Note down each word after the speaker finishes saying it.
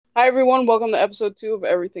Hi everyone, welcome to episode 2 of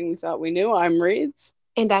Everything We Thought We Knew. I'm Reeds,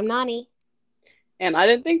 And I'm Nani. and I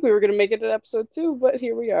didn't think we were going to make it to episode 2, but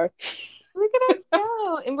here we are. Look at us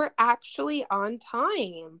go. And we're actually on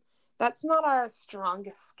time. That's not our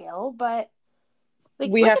strongest skill, but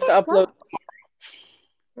We look have at to us upload. go.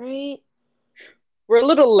 Right? We're a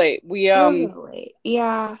little late. We We're a um little late.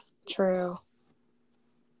 Yeah, true.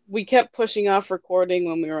 we kept pushing off recording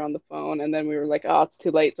when we were on the phone, and then we were like, "Oh, it's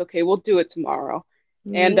too late. It's okay. We'll do it tomorrow."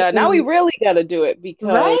 And Right? now we really got to do it because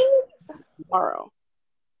Right? tomorrow.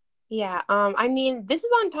 Yeah. I mean, this is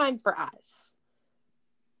on time for us.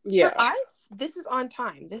 For Yeah. us, this is on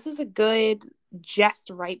time. This is a good just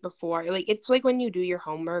right before. It's like when you do your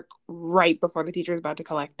homework right before the teacher is about to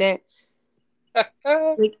collect it.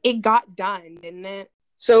 It got done, didn't it?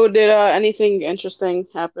 So did anything interesting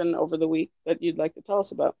happen over the week that you'd like to tell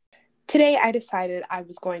us about? Today I decided I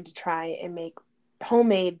was going to try and make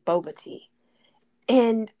homemade boba tea.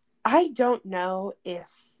 And I don't know if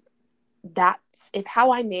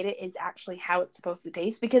how I made it is actually how it's supposed to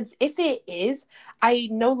taste, because if it is, I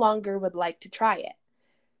no longer would like to try it.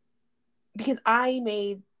 Because I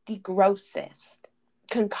made the grossest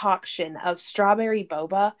concoction of strawberry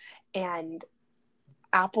boba and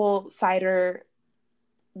apple cider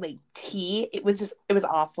tea. It was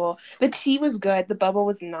awful. The tea was good, the boba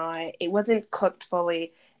was not. It wasn't cooked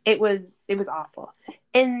fully. It was awful.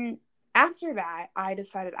 And after that, I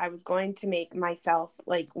decided I was going to make myself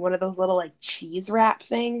one of those little cheese wrap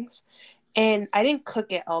things. And I didn't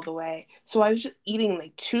cook it all the way. So I was just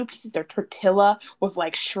eating two pieces of tortilla with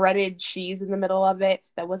shredded cheese in the middle of it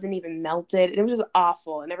that wasn't even melted. And it was just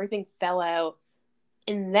awful, and everything fell out.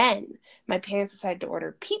 And then my parents decided to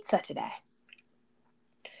order pizza today.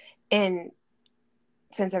 And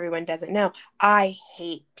since everyone doesn't know, I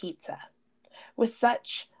hate pizza with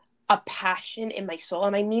such a passion in my soul.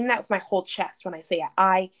 And I mean that with my whole chest when I say it.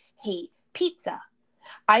 I hate pizza.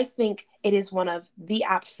 I think it is one of the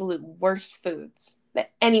absolute worst foods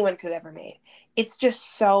that anyone could have ever made. It's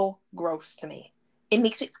just so gross to me. It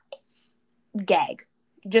makes me gag,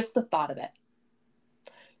 just the thought of it.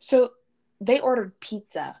 So they ordered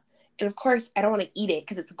pizza. And of course, I don't want to eat it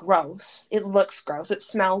because it's gross. It looks gross. It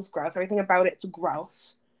smells gross. Everything about it's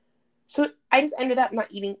gross. So I just ended up not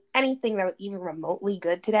eating anything that was even remotely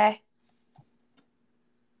good today.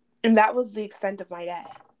 And that was the extent of my day.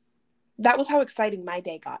 That was how exciting my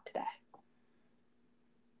day got today.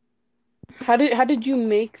 How did you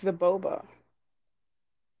make the boba?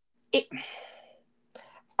 It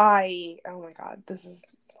oh my god, this is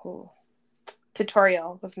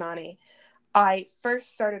tutorial with Nani. I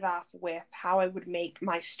first started off with how I would make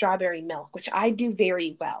my strawberry milk, which I do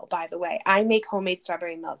very well, by the way. I make homemade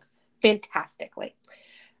strawberry milk fantastically.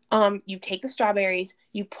 You take the strawberries,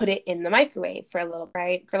 you put it in the microwave for a little,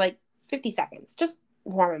 right? For 50 seconds. Just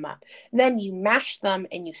warm them up. Then you mash them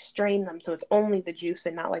and you strain them so it's only the juice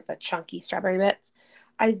and not the chunky strawberry bits.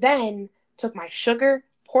 I then took my sugar,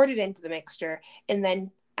 poured it into the mixture, and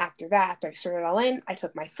then after that, after I stirred it all in, I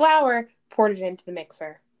took my flour, poured it into the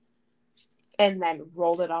mixer, and then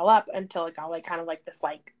rolled it all up until it got kind of this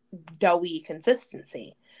doughy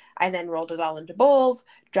consistency. I then rolled it all into bowls,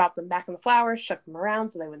 dropped them back in the flour, shook them around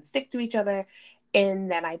so they wouldn't stick to each other, and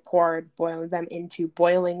then I boiled them into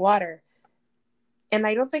boiling water. And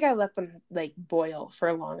I don't think I let them boil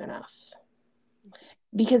for long enough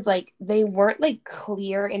because they weren't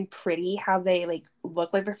clear and pretty how they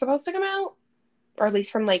look like they're supposed to come out, or at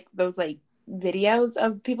least from those videos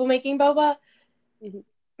of people making boba. Mhm.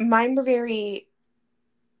 Mine were very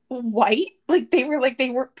white. They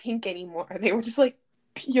weren't pink anymore. They were just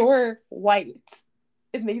pure white.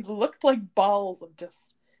 And they looked like balls of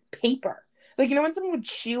just paper. When someone would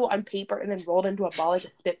chew on paper and then roll it into a ball like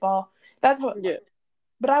a spitball? That's how it Yeah. looked.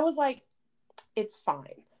 But I was like, it's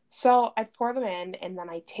fine. So I pour them in, and then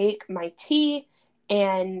I take my tea,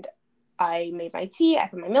 and I made my tea. I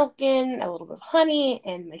put my milk in, a little bit of honey,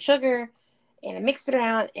 and my sugar, and I mixed it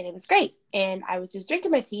around, and it was great. And I was just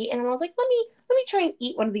drinking my tea, and I was like, let me try and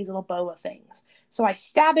eat one of these little boba things. So I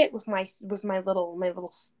stab it with my little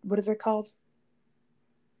what is it called?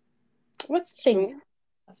 What's the thing? Spoon?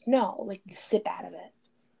 No, you sip out of it.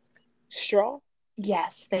 Straw?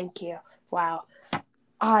 Yes, thank you. Wow.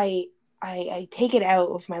 I I take it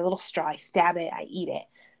out with my little straw. I stab it. I eat it.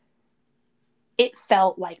 It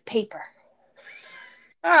felt like paper.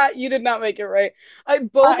 You did not make it right. I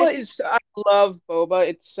I love boba.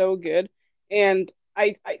 It's so good. And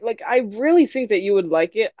I really think that you would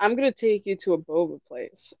like it. I'm gonna take you to a boba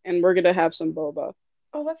place and we're gonna have some boba.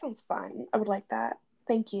 Oh, that sounds fun. I would like that.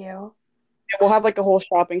 Thank you. And we'll have a whole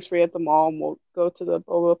shopping spree at the mall and we'll go to the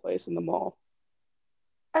boba place in the mall.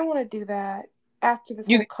 I want to do that. After this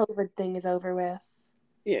You whole COVID thing is over with.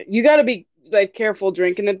 Yeah, you got to be like careful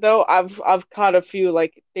drinking it though. I've caught a few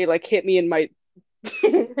like they like hit me in my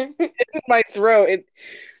my throat.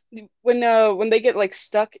 When they get like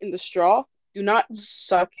stuck in the straw, do not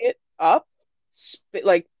suck it up. Spit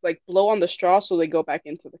like blow on the straw so they go back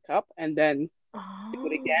into the cup and then do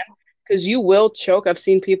it Oh. again because you will choke. I've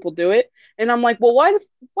seen people do it, and I'm like, well,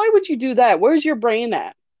 why would you do that? Where's your brain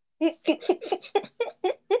at?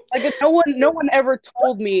 Like no one ever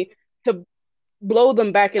told me to blow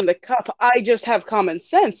them back in the cup. I just have common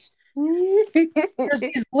sense. There's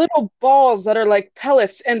these little balls that are like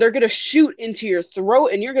pellets and they're gonna shoot into your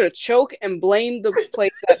throat and you're gonna choke and blame the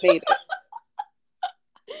place that made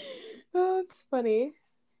it. Oh, that's funny.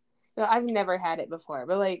 No, I've never had it before,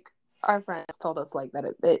 but like our friends told us like that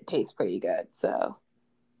it tastes pretty good. So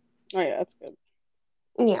Oh yeah, that's good.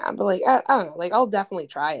 yeah, but like I don't know, like I'll definitely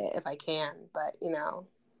try it if I can. But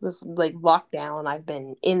with like lockdown, I've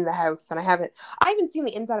been in the house and I haven't seen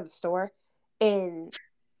the inside of a store in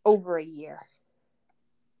over a year.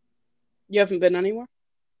 You haven't been anywhere?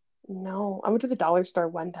 No, I went to the dollar store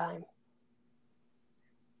one time.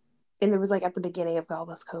 And it was like at the beginning of all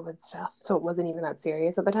this COVID stuff. So it wasn't even that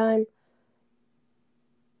serious at the time.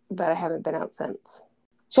 But I haven't been out since.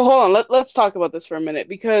 So hold on, let's talk about this for a minute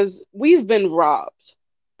because we've been robbed.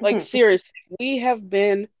 Like seriously, we have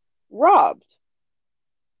been robbed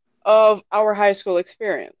of our high school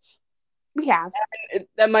experience. We have.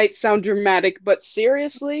 That might sound dramatic, but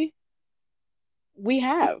seriously, we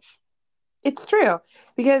have. It's true.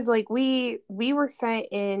 Because like we were sent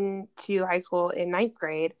into high school in ninth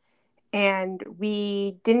grade and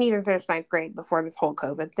we didn't even finish ninth grade before this whole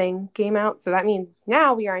COVID thing came out. So that means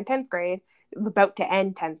now we are in 10th grade, about to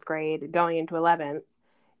end 10th grade, going into 11th.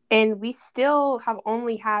 And we still have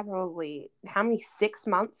only had probably how many 6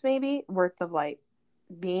 months maybe worth of like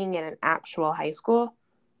being in an actual high school.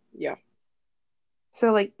 Yeah.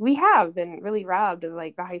 So like we have been really robbed of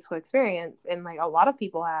like the high school experience, and like a lot of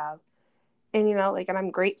people have. And like, and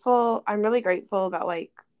I'm really grateful that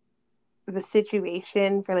like the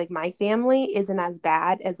situation for like my family isn't as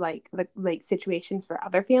bad as like the like situations for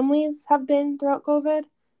other families have been throughout COVID.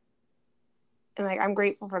 And like I'm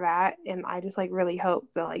grateful for that, and I just like really hope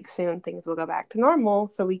that like soon things will go back to normal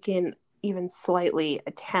so we can even slightly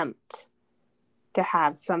attempt to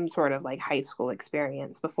have some sort of like high school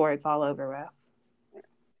experience before it's all over with.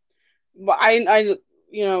 But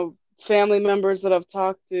family members that I've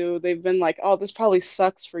talked to, they've been like, "Oh, this probably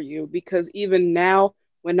sucks for you because even now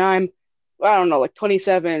when I don't know, like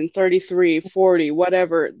 27, 33, 40,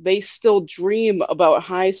 whatever, they still dream about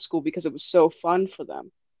high school because it was so fun for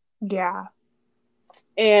them." Yeah.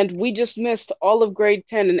 And we just missed all of grade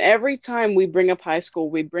 10. And every time we bring up high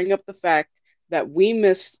school, we bring up the fact that we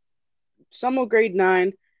missed some of grade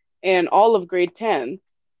 9 and all of grade 10.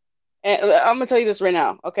 And I'm gonna tell you this right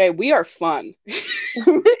now, okay? We are fun.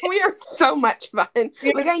 We are so much fun.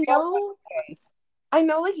 Like I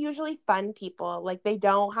know like usually fun people, like they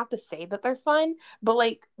don't have to say that they're fun, but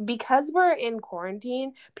like because we're in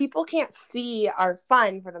quarantine, people can't see our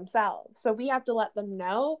fun for themselves. So we have to let them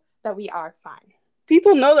know that we are fun.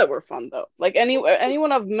 People know that we're fun though. Like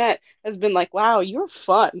anyone I've met has been like, "Wow, you're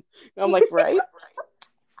fun." And I'm like, "Right?"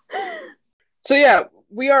 So yeah,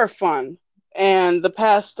 we are fun. And the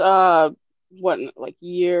past what like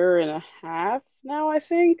year and a half now, I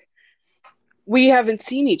think, we haven't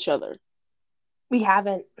seen each other. We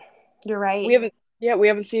haven't. You're right. We haven't we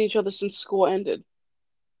haven't seen each other since school ended.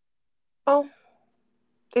 Oh,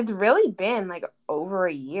 it's really been like over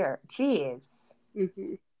a year. Jeez.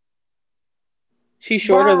 Hmm. She's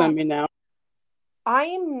shorter Wow. than me now.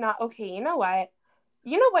 I'm not okay. You know what?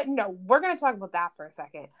 No, we're gonna talk about that for a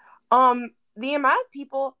second. The amount of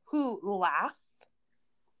people who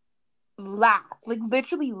like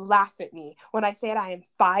literally laugh at me when I say that I am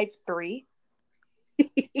 5'3".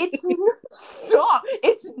 It's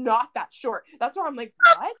not that short. That's why I'm like,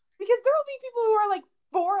 what? Because there will be people who are like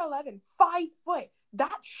 4'11", 5 foot.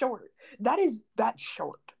 That's short. That's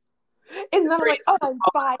short. And then I'm like, oh, I'm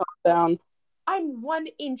five. Down. I'm 1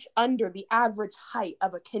 inch under the average height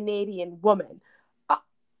of a Canadian woman.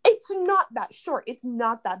 It's not that short. It's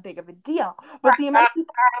not that big of a deal. But the amount of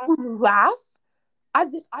people who laugh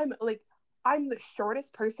as if I'm the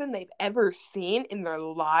shortest person they've ever seen in their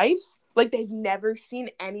lives. Like they've never seen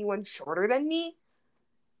anyone shorter than me.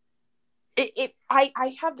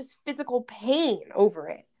 I have this physical pain over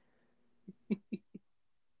it.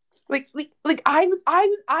 like I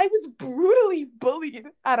was brutally bullied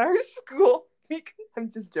at our school. I'm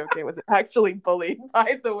just joking. I wasn't actually bullied,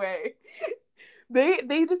 by the way.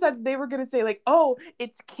 They decided they were gonna say like, oh,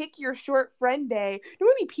 it's kick your short friend day. You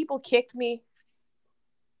know how many people kicked me?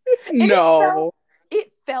 And No.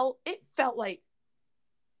 it felt like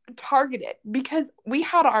targeted because we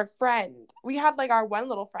had like our one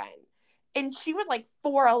little friend, and she was like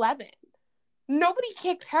 4'11". Nobody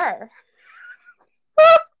kicked her.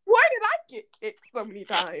 Why did I get kicked so many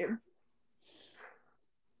times?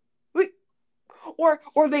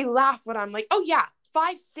 Or they laugh when I'm like, oh yeah,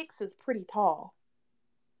 5'6" is pretty tall.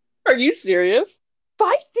 Are you serious?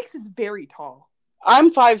 5'6" is very tall. I'm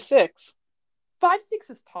 5'6". 5'6"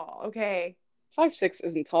 is tall, okay. 5'6"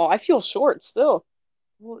 isn't tall. I feel short still.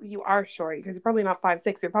 Well, you are short because you're probably not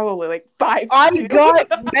 5'6". You're probably like 5'2". I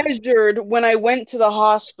got measured when I went to the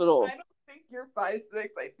hospital. I don't think you're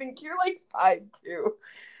 5'6". I think you're like 5'2".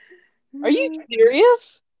 Are you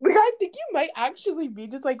serious? Like, I think you might actually be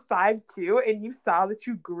just like 5'2", and you saw that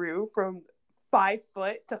you grew from 5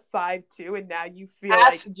 foot to 5'2", and now you feel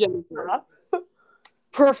Ask like Jennifer. enough.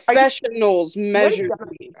 Professionals measured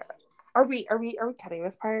me. Are we cutting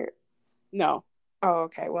this part? No. Oh,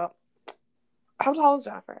 okay. Well, how tall is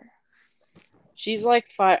Jennifer? She's like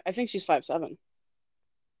 5. I think she's 5'7".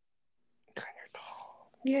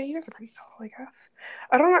 Yeah, you guys are pretty tall, I guess.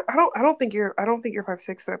 I don't think you're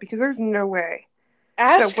 5'6" though, because there's no way.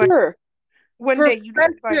 Ask her. One day you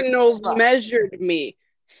Professionals measured me.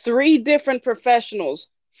 3 different professionals.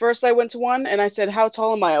 First I went to one and I said, "How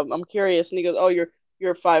tall am I? I'm curious." And he goes, "Oh,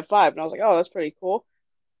 you're 5'5". And I was like, "Oh, that's pretty cool."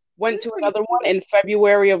 Went to another one in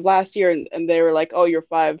February of last year, and they were like, "Oh, you're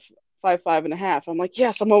 5'5.5". I'm like,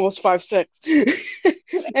 "Yes, I'm almost 5'6".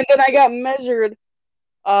 And then I got measured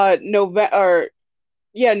November,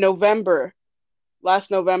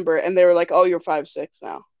 last November, and they were like, "Oh, you're 5'6"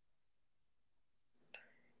 now."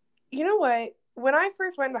 You know what? When I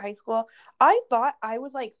first went to high school, I thought I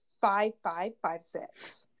was like 5'5",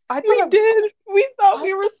 5'6". We thought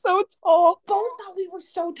we were so tall. We both thought we were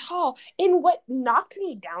so tall. And what knocked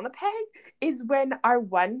me down a peg is when our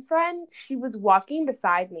one friend, she was walking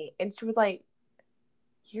beside me, and she was like,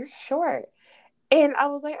 "You're short." And I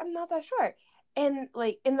was like, "I'm not that short." And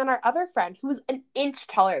then our other friend, who was an inch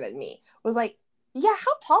taller than me, was like, "Yeah,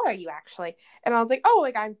 how tall are you actually?" And I was like, "Oh,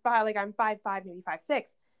 I'm 5'5", maybe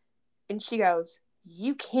 5'6". And she goes,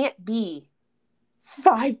 "You can't be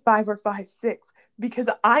 5'5" or 5'6" because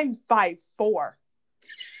I'm 5'4",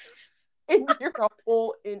 and you're a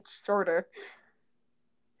whole inch shorter.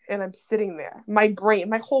 And I'm sitting there. My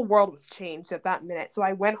whole world was changed at that minute. So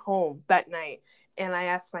I went home that night and I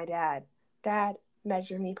asked my dad, "Dad,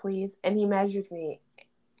 measure me, please." And he measured me.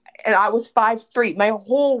 And I was 5'3". My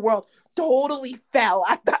whole world totally fell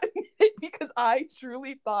at that minute because I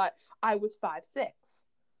truly thought I was 5'6".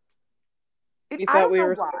 You thought we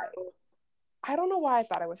were why. I don't know why I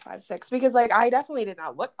thought I was 5'6", because I definitely did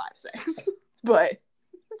not look 5'6". But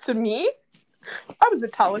to me, I was the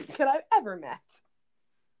tallest kid I've ever met.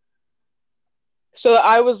 So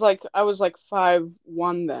I was like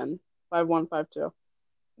 5'1" then. 5'1", 5'2".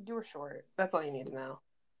 You were short. That's all you need to know.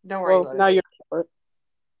 Don't worry about now it. you're short.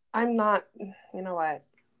 I'm not. You know what?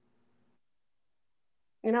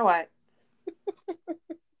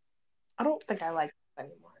 I don't think I like this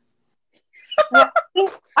anymore. Well,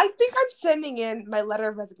 I think I'm sending in my letter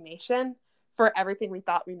of resignation for everything we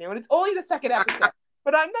thought we knew. And it's only the second episode.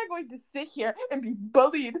 But I'm not going to sit here and be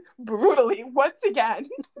bullied brutally once again.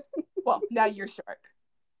 Well, now you're short.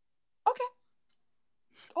 Okay.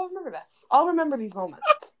 I'll remember this. I'll remember these moments.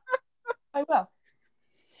 I will.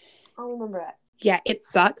 I'll remember that. Yeah, it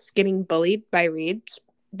sucks getting bullied by Reed.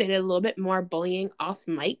 They did a little bit more bullying off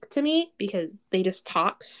mic to me because they just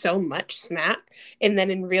talk so much smack. And then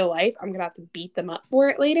in real life, I'm going to have to beat them up for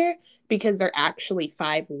it later because they're actually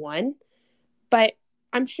 5'1". But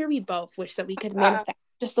I'm sure we both wish that we could manifest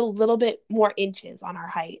just a little bit more inches on our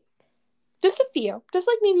height. Just a few. Just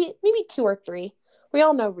like maybe 2 or 3. We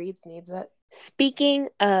all know Reed's needs it. Speaking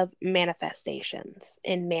of manifestations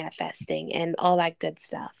and manifesting and all that good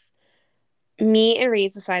stuff, me and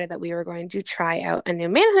Reed decided that we were going to try out a new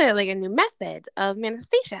method of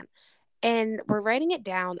manifestation. And we're writing it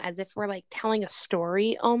down as if we're telling a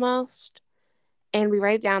story almost. And we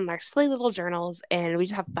write it down in our silly little journals and we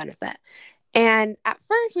just have fun with it. And at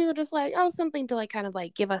first we were just like, oh, something to kind of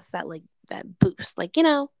give us that that boost,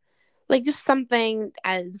 just something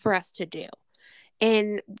as for us to do.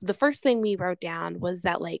 And the first thing we wrote down was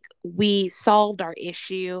that we solved our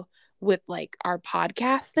issue with our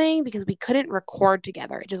podcast thing because we couldn't record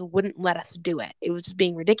together. It just wouldn't let us do it. It was just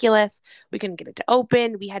being ridiculous. We couldn't get it to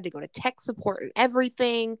open. We had to go to tech support and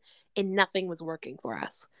everything, and nothing was working for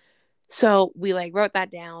us. So we wrote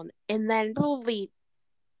that down, and then probably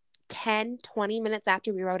 10-20 minutes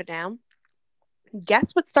after we wrote it down,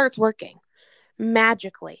 guess what starts working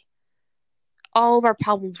magically? all of our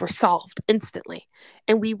problems were solved instantly,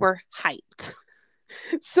 and we were hyped.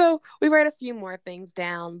 So we wrote a few more things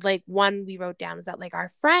down. Like one we wrote down is that like our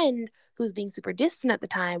friend who's being super distant at the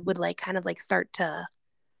time would like kind of like start to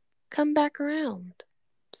come back around,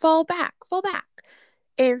 fall back,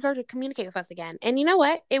 and start to communicate with us again. And you know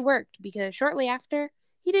what? It worked because shortly after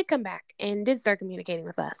he did come back and did start communicating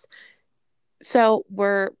with us. So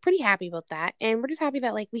we're pretty happy about that, and we're just happy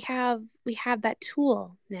that like we have that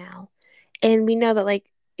tool now, and we know that like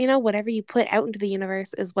whatever you put out into the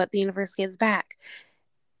universe is what the universe gives back.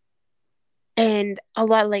 And a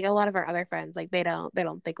lot of our other friends like they don't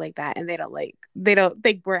think like that, and they don't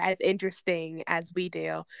think we're as interesting as we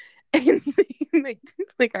do. And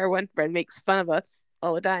like our one friend makes fun of us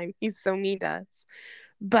all the time. He's so mean to us.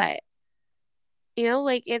 But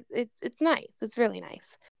like it's nice. It's really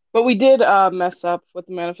nice. But we did mess up with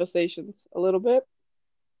the manifestations a little bit.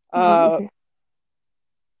 Uh Mm-hmm.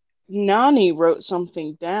 Nani wrote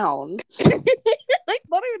something down I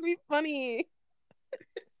thought it would be funny.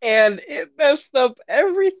 and it messed up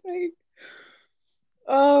everything.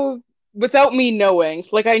 Oh, without me knowing.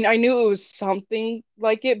 Like I knew it was something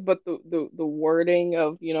like it, but the wording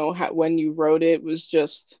of, when you wrote it was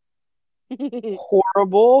just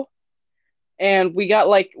horrible. And we got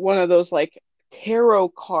like one of those like tarot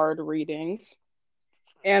card readings,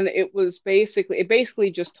 and it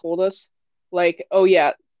basically just told us like, oh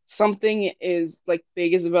yeah, something is like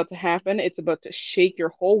big is about to happen. It's about to shake your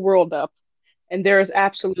whole world up, and there is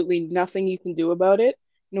absolutely nothing you can do about it.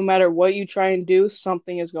 No matter what you try and do,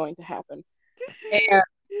 something is going to happen. And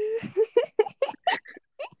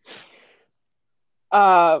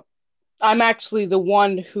uh I'm actually the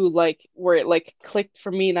one who like where it like clicked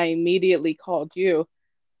for me and I immediately called you.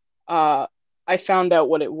 Uh I found out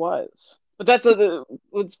what it was. But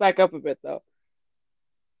let's back up a bit though.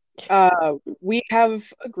 We have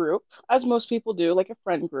a group, as most people do, like a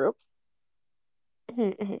friend group.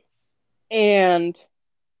 Mhm. And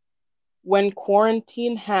when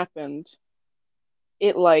quarantine happened,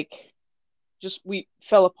 it like just we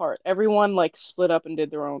fell apart. Everyone like split up and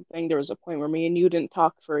did their own thing. There was a point where me and you didn't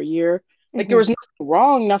talk for a year. Like there Mhm. was nothing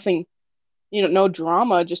wrong, nothing, no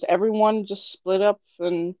drama, just everyone just split up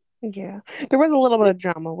and Yeah, there was a little bit of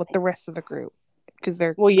drama with the rest of the group because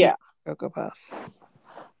they're well, good yeah, Cocoa Puffs.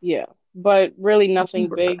 yeah. But really But we nothing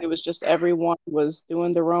were big. It good. was just everyone was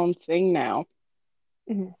doing their own thing now.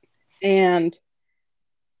 Mhm. And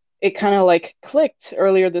it kind of like clicked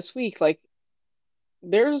earlier this week. Like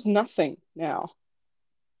there's nothing now.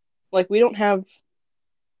 Like we don't have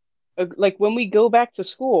like when we go back to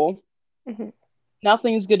school, Mhm.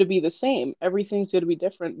 nothing's going to be the same. Everything's going to be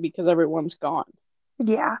different because everyone's gone.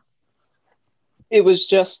 Yeah, It was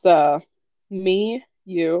just me,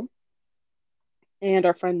 you, and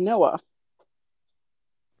our friend Noah.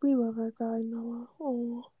 we love our guy Noah.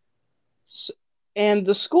 Oh. S and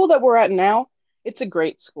the school that we're at now, it's a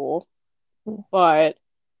great school, but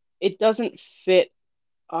it doesn't fit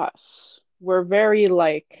us. We're very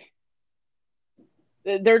like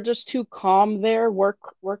they're just too calm there. We're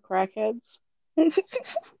crackheads.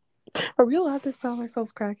 Are we allowed to call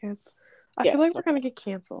ourselves crackheads? I Yeah, feel like it's we're okay. gonna get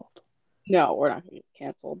canceled. No, we're not gonna get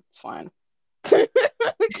canceled. It's fine. Cut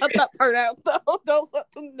that part out, though. Don't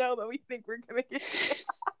let them know that we think we're gonna get canceled.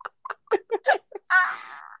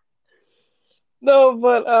 No,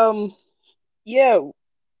 but yeah,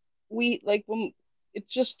 we like when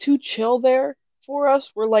it's just too chill there for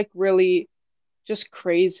us. We're like really just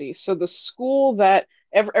crazy. So the school that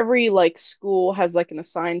every like school has like an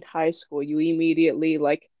assigned high school. You immediately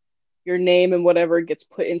like your name and whatever gets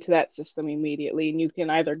put into that system immediately, and you can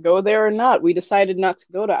either go there or not. We decided not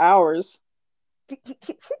to go to ours.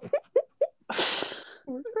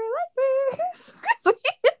 We're like this.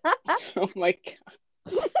 Oh my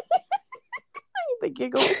The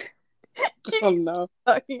giggles. God. Oh no.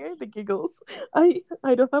 I hear the giggles. I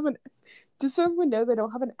don't have an just so everyone knows I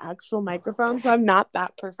don't have an actual microphone, so I'm not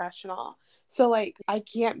that professional. So like I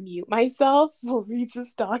can't mute myself while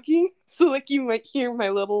Reese's talking. So like you might hear my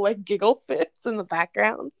little like giggle fits in the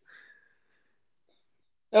background.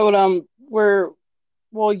 Oh, but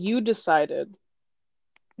well, you decided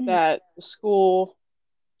that the school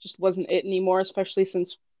just wasn't it anymore, especially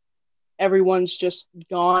since everyone's just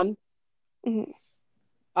gone. Mhm.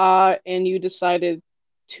 And you decided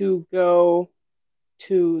to go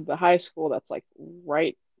to the high school that's like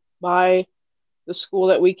right by the school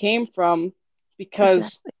that we came from because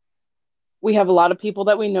Exactly. we have a lot of people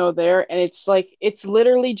that we know there, and it's like it's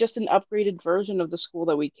literally just an upgraded version of the school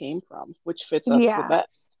that we came from, which fits us the Yeah.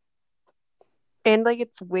 best. And like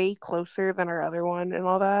it's way closer than our other one and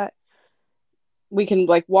all that. we can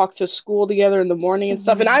like walk to school together in the morning and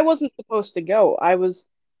stuff. And Mhm. I wasn't supposed to go.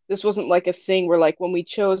 This wasn't like a thing where like when we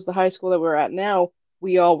chose the high school that we're at now,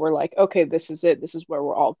 we all were like, okay, this is it. This is where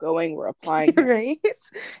we're all going. We're applying here. Right?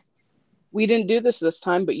 We didn't do this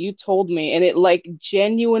time, but you told me, and it like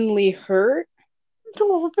genuinely hurt.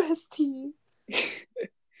 Oh, bestie.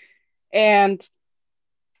 And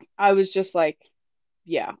I was just like,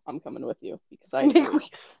 yeah, I'm coming with you because I agree.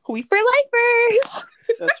 We for lifers.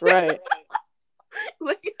 That's right.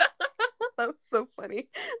 Like, that's so funny.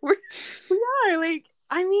 We are like,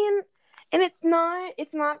 I mean, and it's not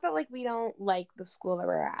that like we don't like the school that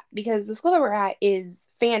we're at, because the school that we're at is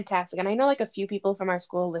fantastic, and I know like a few people from our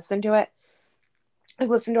school listen to it, like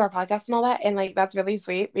listen to our podcast and all that, and like that's really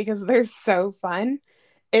sweet because they're so fun,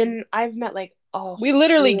 and I've met like a We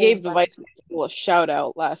literally whole gave the bunch vice of people, principal a shout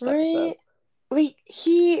out last episode. right? Like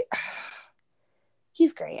he's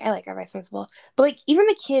great. I like our vice principal. But like even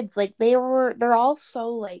the kids, like they're all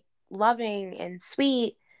so like loving and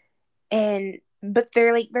sweet, and but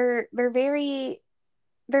they're very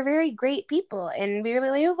great people, and we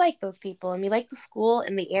really like those people, and we like the school,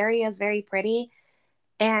 and the area is very pretty,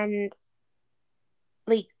 and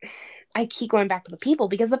like I keep going back to the people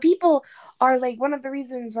because the people are like one of the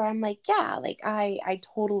reasons where I'm like, yeah, like I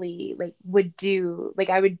totally like would do like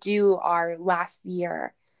I would do our last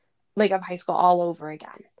year like of high school all over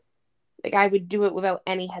again. Like I would do it without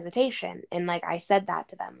any hesitation. And like I said that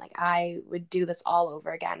to them. Like I would do this all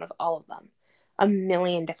over again with all of them a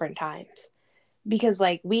million different times. Because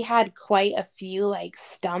like we had quite a few like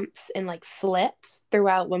stumps and like slips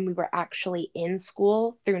throughout when we were actually in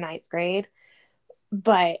school through ninth grade.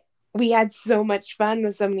 But we had so much fun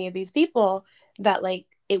with so many of these people that like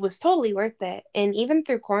it was totally worth it. And even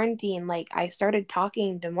through quarantine, like I started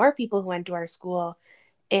talking to more people who went to our school,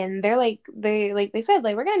 and they said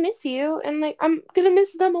like we're gonna miss you, and like I'm gonna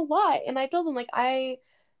miss them a lot. And I told them like I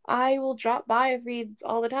will drop by Reed's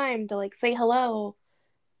all the time to like say hello,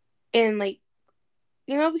 and like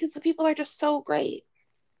because the people are just so great.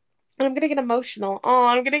 And I'm gonna get emotional. Oh,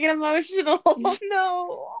 I'm gonna get emotional. Oh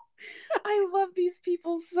no, I love these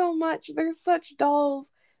people so much. They're such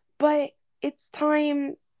dolls. But it's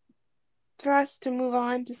time for us to move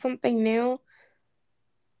on to something new.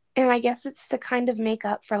 And I guess it's to kind of make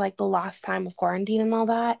up for like the lost time of quarantine and all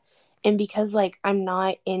that. And because like I'm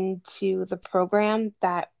not into the program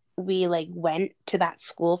that we like went to that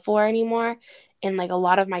school for anymore, and like a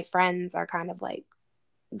lot of my friends are kind of like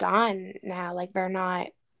gone now. Like they're not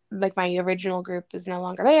like my original group is no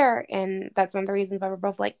longer there, and that's one of the reasons why we're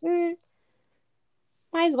both like, might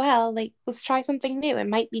as well like let's try something new. It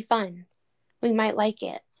might be fun. We might like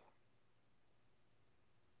it.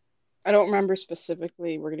 I don't remember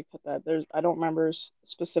specifically. We're gonna cut that. I don't remember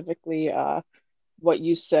specifically what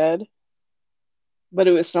you said, but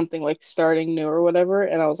it was something like starting new or whatever.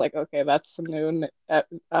 And I was like, okay, that's the new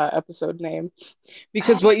episode name,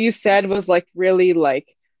 because what you said was like really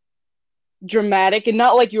like dramatic, and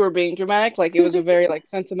not like you were being dramatic. Like it was a very like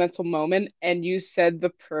sentimental moment, and you said the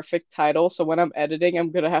perfect title. So when I'm editing, I'm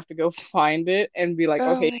gonna have to go find it and be like,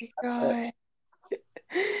 Oh okay, my that's it.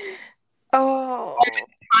 god. Oh.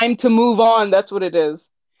 Time to move on. That's what it is.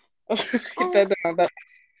 Oh,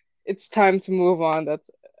 It's time to move on. That's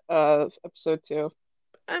episode 2.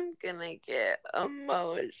 I'm gonna get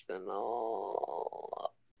emotional.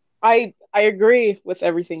 I agree with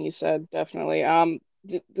everything you said, definitely.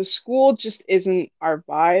 The school just isn't our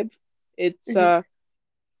vibe. It's Mhm.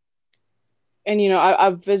 and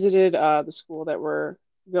I've visited the school that we're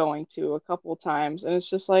going to a couple times, and it's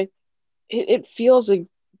just like it feels like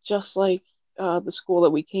just like the school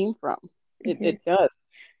that we came from. Mhm. It does.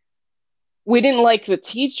 We didn't like the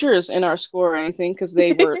teachers in our school or anything because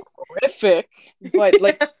they were horrific, but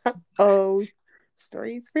like, Oh,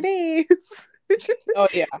 stories for days. oh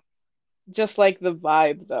yeah, just like the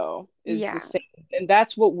vibe though is the Yeah, same, and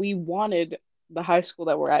that's what we wanted the high school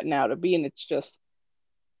that we're at now to be, and it's just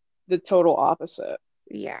the total opposite.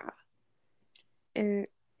 yeah. And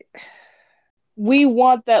We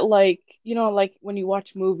want that, like, like when you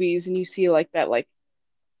watch movies and you see like that, like,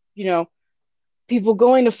 you know people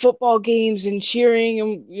going to football games and cheering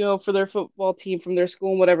and for their football team from their school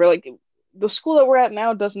and whatever. Like the school that we're at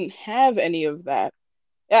now doesn't have any of that.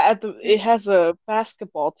 It has a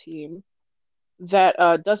basketball team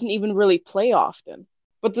that doesn't even really play often.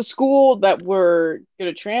 But the school that we're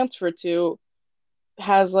gonna transfer to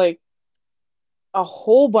has like a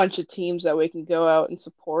whole bunch of teams that we can go out and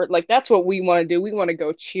support. Like that's what we want to do. We want to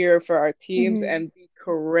go cheer for our teams Mhm. and be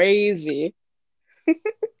crazy.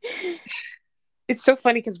 It's so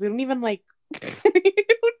funny because we don't even like we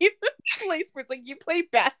don't even play sports. Like you play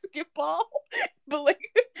basketball, but like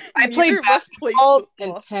I play Neither of us play basketball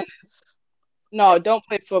and football. tennis. No, don't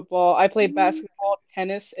play football. I play We basketball,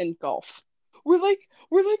 tennis, and golf. we're like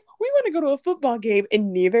we want to go to a football game,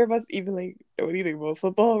 and neither of us even like know anything about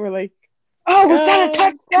football. We're like, Oh, was that a go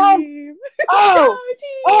touchdown? team, Oh, go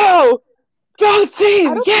team. oh, go I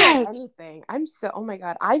team! don't play Yes. anything. I'm so oh my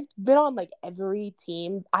god. I've been on like every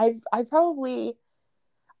team. I've played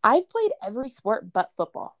every sport but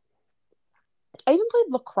football. I even played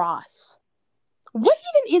lacrosse. What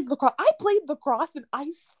even is lacrosse? I played lacrosse and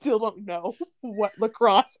I still don't know what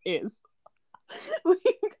lacrosse is. Like,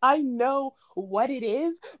 I know what it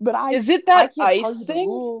is, but Is it I that can't tell ice you the thing?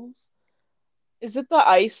 rules. Is it the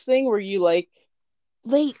ice thing where you like?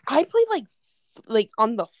 Like I played like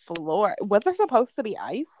on the floor. Was there supposed to be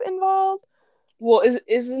ice involved? Well,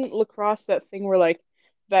 isn't lacrosse that thing where like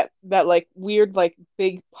that like weird like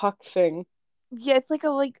big puck thing? Yeah, it's like a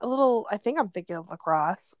little. I think I'm thinking of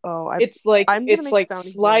lacrosse. Oh, I'm gonna It's make like Stony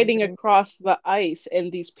sliding angry. across the ice, and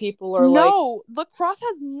these people are like, No, lacrosse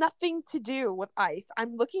has nothing to do with ice.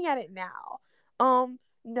 I'm looking at it now.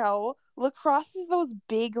 No, lacrosse is those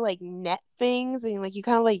big like net things, and like you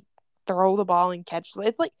kind of like throw the ball and catch.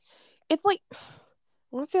 It's like I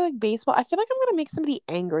want to say like baseball. I feel like I'm gonna make somebody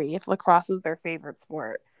angry if lacrosse is their favorite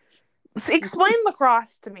sport. Explain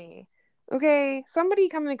lacrosse to me, okay? Somebody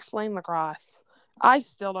come and explain lacrosse. I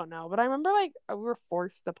still don't know, but I remember like we were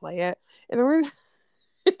forced to play it, and there was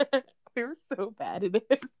we were so bad at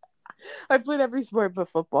it. I played every sport but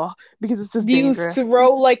football because it's just do you dangerous.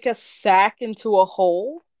 throw like a sack into a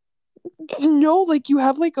hole? No, like you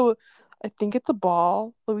have like I think it's a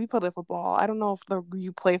ball, but we play football. I don't know if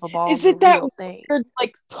you play football Is the it that real thing. weird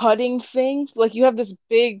like putting thing? Like you have this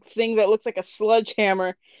big thing that looks like a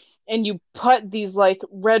sledgehammer, and you put these like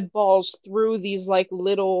red balls through these like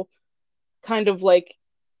little kind of like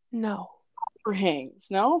No, overhangs,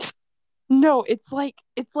 no? no, it's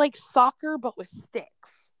like soccer but with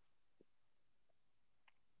sticks.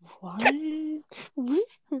 What? We're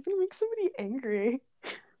gonna make somebody angry.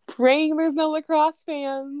 Praying there's no lacrosse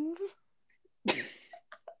fans.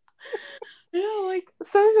 Like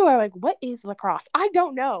some people are like, "What is lacrosse?" I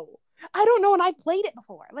don't know. I don't know, and I've played it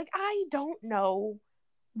before. Like I don't know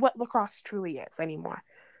what lacrosse truly is anymore.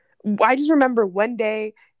 I just remember one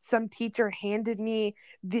day some teacher handed me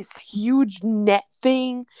this huge net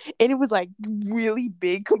thing, and it was like really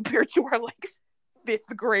big compared to our like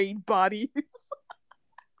fifth grade bodies.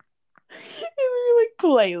 And we were like,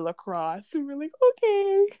 play lacrosse. And we're like,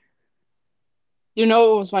 okay. You know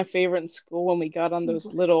what was my favorite in school when we got on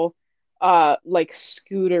those little like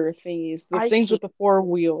scooter thingies, the I things with hate the four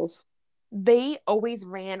wheels. they always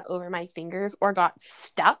ran over my fingers or got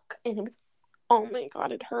stuck, and it was oh my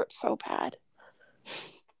god, it hurt so bad.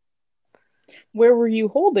 Where were you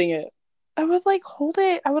holding it? I would like hold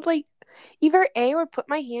it. I would like either A, I would put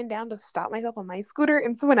my hand down to stop myself on my scooter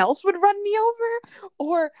and someone else would run me over,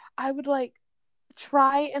 or I would like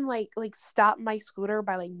try and like stop my scooter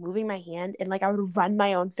by like moving my hand and like I would run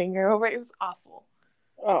my own finger over it. It was awful.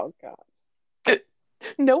 Oh God.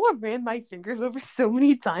 Noah ran my fingers over so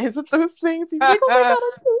many times with those things. He's like, "Oh my god,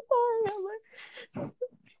 I'm so sorry." I'm like,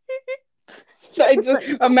 I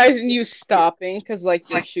just imagine you stopping because like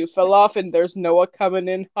your shoe fell off and there's Noah coming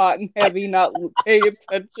in hot and heavy, not paying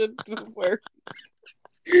attention to where.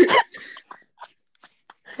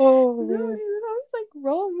 Oh no, man. dude, I was like,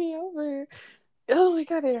 roll me over. Oh my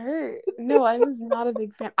god, it hurt. No, I was not a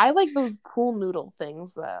big fan. I like those pool noodle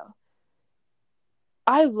things though.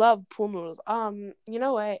 I love pool noodles. You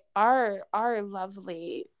know what? Our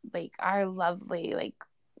lovely like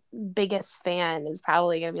biggest fan is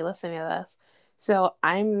probably gonna be listening to this. So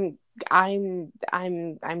I'm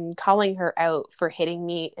calling her out for hitting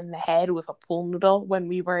me in the head with a pool noodle when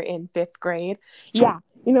we were in fifth grade. Yeah,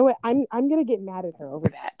 you know what? I'm gonna get mad at her over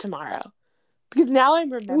that tomorrow. Because now I'm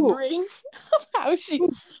Ooh. remembering how she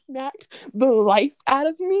smacked the life out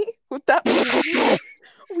of me with that pool noodle.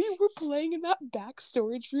 We were playing in that back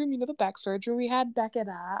storage room. You know the back storage room we had back at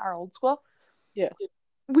our old school? Yeah.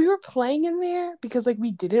 We were playing in there because like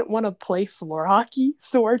we didn't want to play floor hockey.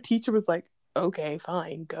 So our teacher was like, okay,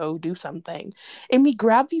 fine, go do something. And we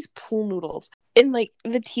grabbed these pool noodles. And like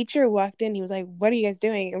the teacher walked in, he was like, what are you guys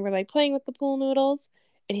doing? And we're like playing with the pool noodles.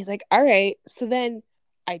 And he's like, all right. So then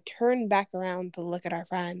I turned back around to look at our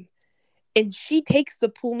friend. And she takes the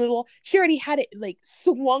pool noodle. She already had it like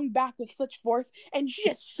swung back with such force, and she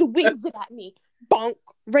just swings it at me, bonk,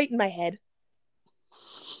 right in my head.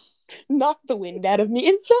 Knocked the wind out of me.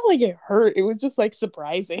 It's not like it hurt. It was just like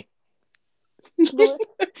surprising.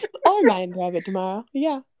 I'll remind her of it tomorrow.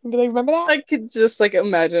 Yeah, I'll be like, remember that? I could just like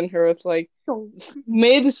imagine her with like Oh.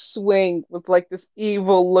 mid swing with like this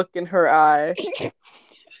evil look in her eye.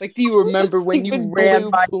 Like, do you The remember when you stupid ran blue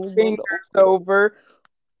my Puma fingers over?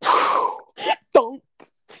 Donk.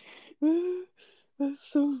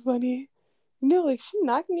 That's so funny. No, like she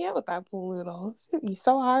knocked me out with that pool noodle. She hit me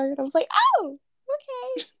so hard. I was like, oh,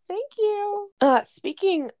 okay, thank you.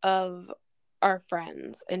 Speaking of our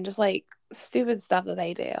friends and just like stupid stuff that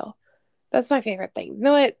they do, that's my favorite thing. You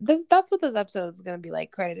know what? That's what this episode is gonna be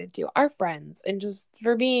like credited to our friends and just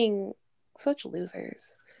for being such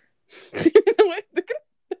losers. You know what?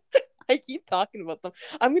 I keep talking about them.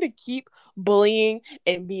 I'm gonna keep bullying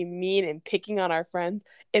and being mean and picking on our friends,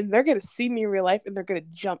 and they're gonna see me in real life and they're gonna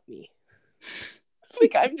jump me.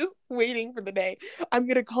 Like I'm just waiting for the day. I'm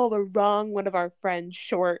gonna call the wrong one of our friends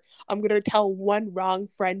short. I'm gonna tell one wrong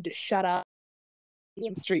friend to shut up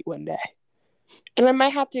in the street one day. And I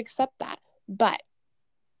might have to accept that. But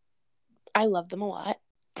I love them a lot.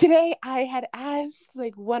 Today I had asked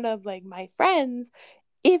like one of like my friends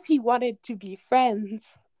if he wanted to be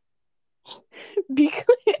friends because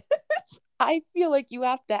I feel like you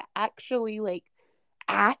have to actually like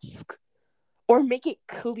ask or make it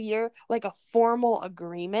clear, like a formal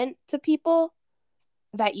agreement to people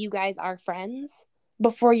that you guys are friends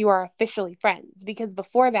before you are officially friends. Because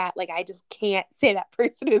before that, like, I just can't say that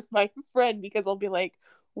person is my friend because I'll be like,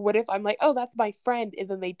 what if I'm like, oh, that's my friend? And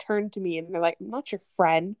then they turn to me and they're like, I'm not your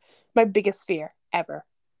friend. My biggest fear ever.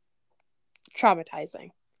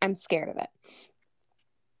 Traumatizing. I'm scared of it.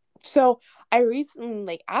 So I recently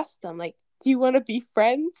like asked him, like, do you want to be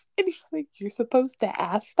friends? And he's like, you're supposed to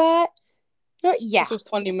ask that? No, yeah. This was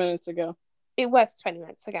 20 minutes ago. It was 20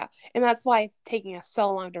 minutes ago. And that's why it's taking us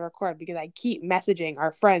so long to record because I keep messaging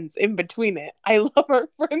our friends in between it. I love our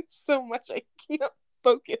friends so much I can't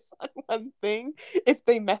focus on one thing if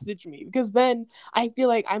they message me because then I feel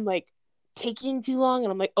like I'm like taking too long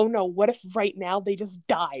and I'm like, oh no, what if right now they just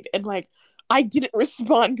died and like I didn't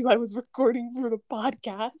respond because I was recording for the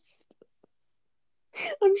podcast.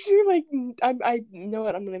 I'm sure like I know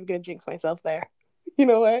what I'm not even gonna jinx myself there. You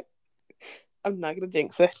know what? I'm not gonna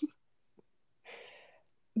jinx it.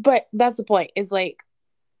 But that's the point, is like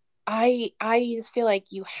I just feel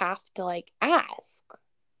like you have to like ask.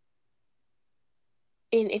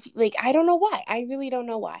 And if like I don't know why. I really don't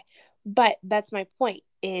know why. But that's my point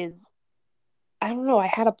is I don't know, I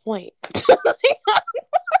had a point.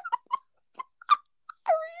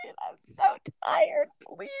 I'm so tired,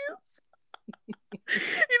 please.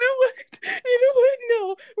 You know what? You know what?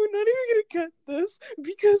 No, we're not even gonna cut this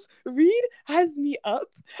because Reed has me up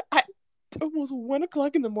at almost 1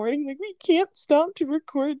 o'clock in the morning. Like we can't stop to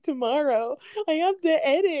record tomorrow. I have to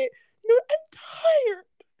edit. No, I'm tired.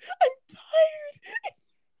 I'm tired.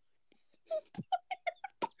 So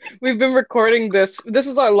We've been recording this. This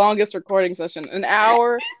is our longest recording session. An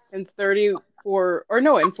hour and 34, or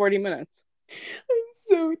no, in 40 minutes. I'm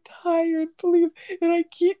so tired, please. And I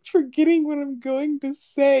keep forgetting what I'm going to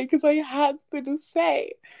say because I had something to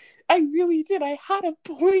say. I really did. I had a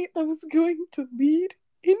point that was going to lead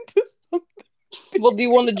into something. Well, do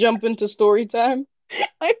you want to jump into story time?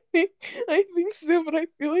 I think so, but I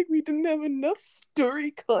feel like we didn't have enough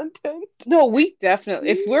story content. No, we definitely,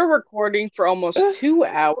 if we're recording for almost 2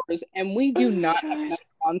 hours and we do Oh my not have god. enough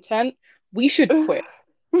content, we should quit.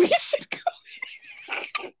 We should go.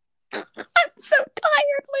 I'm so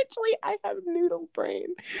tired. Literally, I have noodle brain.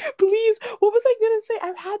 Please, what was I gonna say?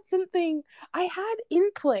 I had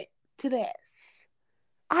input to this.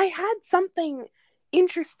 I had something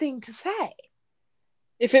interesting to say.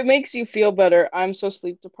 If it makes you feel better, I'm so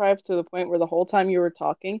sleep deprived to the point where the whole time you were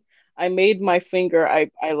talking, I made my finger,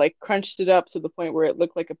 I like crunched it up to the point where it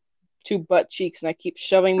looked like two butt cheeks, and I keep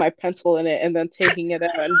shoving my pencil in it and then taking it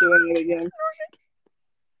out and doing it again.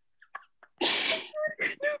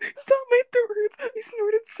 No, stop, my throat hurts. I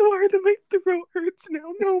snorted so hard that my throat hurts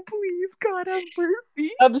now. No, please, God have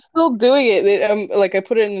mercy. I'm still doing it. Like I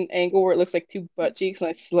put it in an angle where it looks like two butt cheeks, and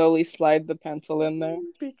I slowly slide the pencil in there.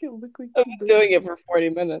 Make it look like I've been doing it for 40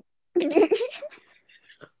 minutes.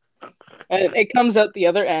 And it comes out the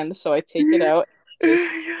other end, so I take it out, just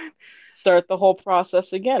start the whole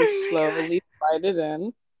process again. Slowly slide it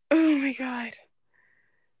in. Oh my god.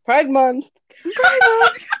 Pride Month. Pride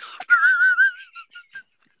Month.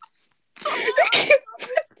 I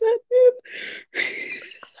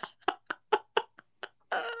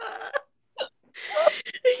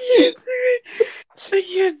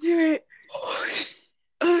can't do it.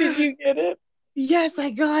 Did you get it? Yes,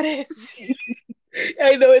 I got it.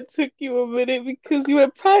 I know it took you a minute because you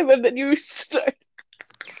went Pride and then you started.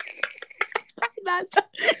 I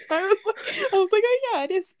was like, oh yeah,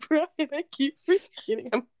 it is Pride. I keep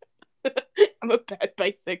forgetting. I'm a bad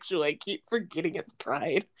bisexual. I keep forgetting it's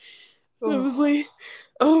Pride. And I Oh. was like,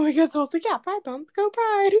 oh my god. So I was like, yeah, Pride Month, go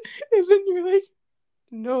Pride. And then you were like,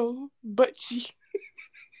 no, but she.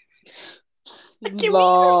 Can we even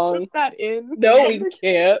Long. put that in? No, we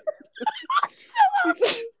can't. So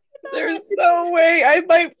There's no way. I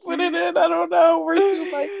might put it in. I don't know. We're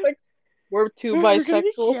too we're gonna get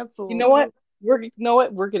bisexual. You know canceled.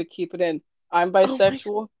 what? We're gonna keep it in. I'm Oh my god.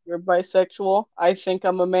 bisexual. You're bisexual. I think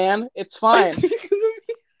I'm a man. It's I fine. think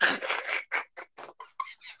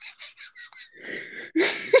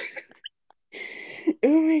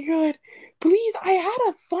oh my god. Please, I had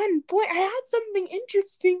a fun point. I had something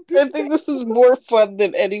interesting to I say. think this is more fun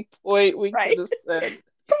than any point we Right. could have said.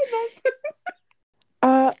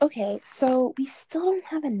 Okay, so we still don't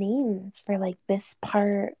have a name for like this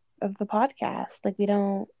part of the podcast. Like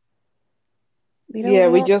Yeah, I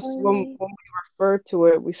we don't just really, when we refer to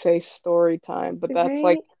it, we say story time, but that's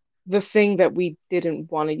like right? the thing that we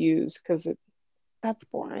didn't want to use because it. That's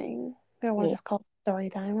boring. I don't want Yeah. to just call it story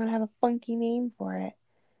time. I want to have a funky name for it.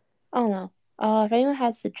 I don't know. If anyone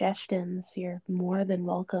has suggestions, you're more than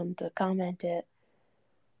welcome to comment it.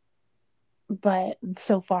 But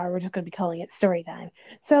so far, we're just gonna be calling it story time.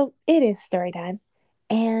 So it is story time,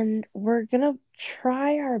 and we're gonna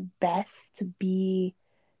try our best to be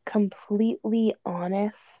completely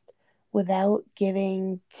honest without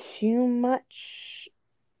giving too much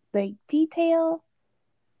like detail.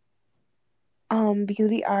 Because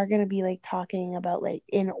we are gonna be like talking about like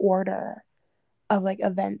in order of like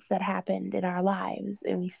events that happened in our lives,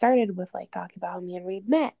 and we started with like talking about how me and Reed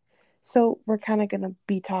met. So we're kind of gonna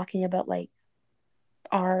be talking about like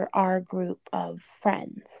our group of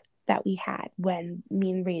friends that we had when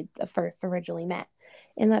me and Reed first originally met.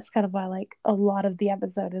 And that's kind of why like a lot of the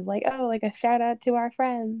episode is like, oh, like a shout out to our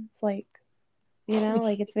friends. Like,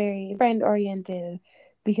 like it's very friend oriented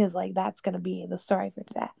because like that's gonna be the story for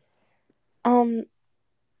today. Um,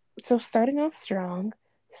 so starting off strong,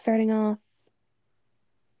 starting off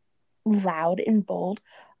loud and bold,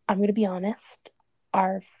 I'm gonna be honest,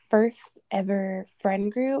 our first ever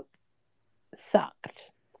friend group sucked.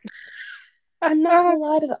 I'm not gonna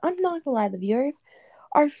lie to the viewers.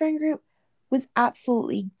 Our friend group was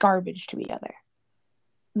absolutely garbage to each other.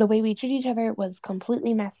 The way we treated each other was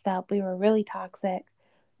completely messed up. We were really toxic.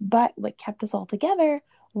 But what kept us all together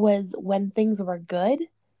was when things were good,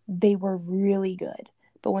 they were really good.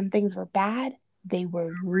 But when things were bad, they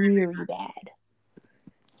were really bad.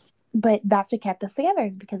 But that's what kept us together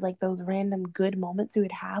is because like those random good moments we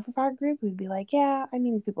would have with our group, we'd be like, yeah, I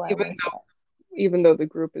mean these people are Even worth it. even though the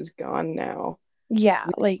group is gone now, Yeah,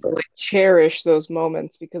 we like still, like cherish those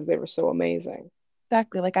moments because they were so amazing.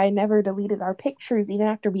 exactly. Like I never deleted our pictures even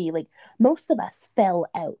after we like most of us fell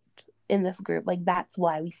out in this group. Like that's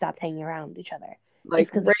why we stopped hanging around each other. Is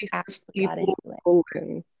Like because we racist actually got people into it.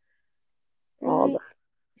 and all Right.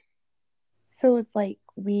 So it's like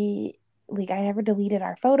we like I never deleted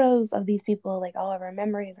our photos of these people. Like all of our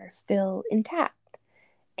memories are still intact.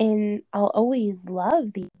 And I'll always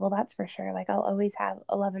love these people, that's for sure. Like I'll always have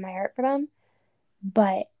a love in my heart for them.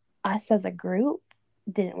 But us as a group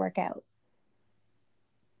didn't work out.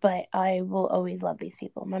 But I will always love these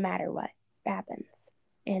people no matter what happens.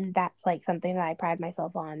 And that's like something that I pride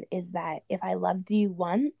myself on is that if I loved you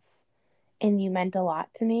once and you meant a lot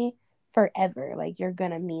to me forever, like you're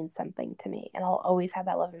gonna mean something to me. And I'll always have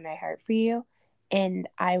that love in my heart for you. And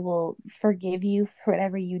I will forgive you for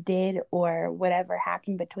whatever you did or whatever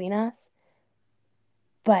happened between us.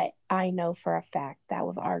 But I know for a fact that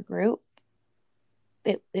with our group,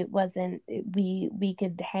 it wasn't we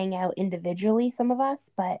could hang out individually, some of us,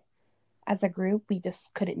 but as a group, we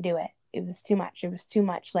just couldn't do it. It was too much. It was too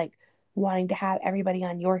much like wanting to have everybody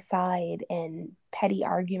on your side and petty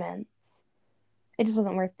arguments. It just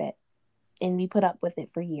wasn't worth it. And we put up with it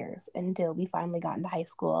for years until we finally got into high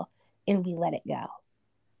school and we let it go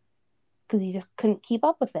because we just couldn't keep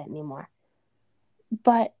up with it anymore.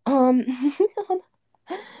 But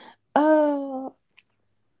uh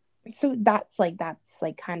so that's like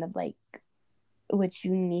kind of like what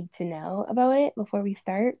you need to know about it before we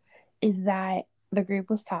start is that the group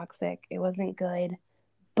was toxic. It wasn't good,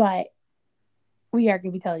 but we are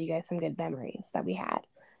going to be telling you guys some good memories that we had.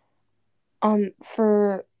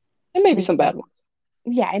 For and maybe like, some bad ones.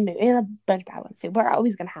 yeah, and a bunch of bad ones too. We're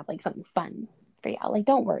always going to have like something fun for y'all. Like,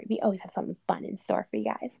 don't worry, we always have something fun in store for you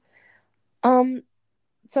guys. Um,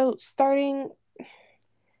 so starting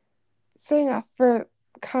off for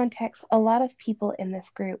context, a lot of people in this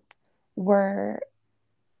group were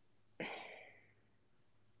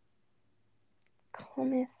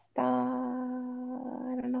 ¿Cómo está?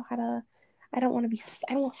 I don't know how to. I don't want to be.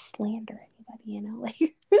 I don't want to slander anybody,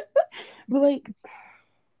 like, but like,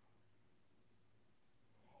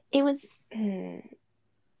 it was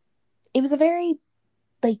it was a very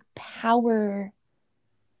like power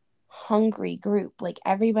hungry group. Like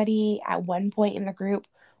everybody at one point in the group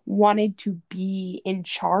wanted to be in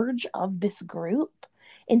charge of this group.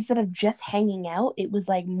 Instead of just hanging out, it was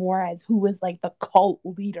like more as who was like the cult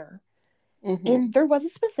leader. And there was a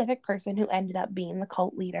specific person who ended up being the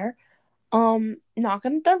cult leader. Not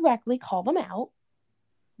gonna directly call them out.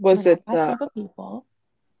 Was We're it not that type of people.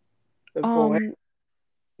 the boy?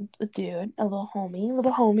 Dude, a little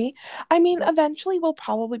homie. I mean, eventually we'll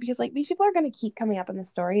probably, because like these people are gonna keep coming up in the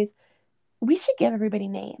stories. We should give everybody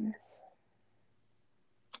names.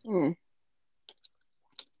 Hmm.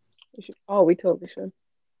 We should. Oh, we totally should.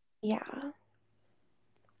 Yeah. Do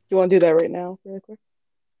you want to do that right now, really quick?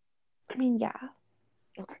 I mean, yeah.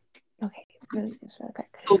 Okay. Okay. Really, just really quick.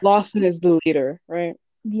 So Lawson is the leader, right?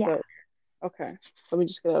 Yeah. So, okay. Let me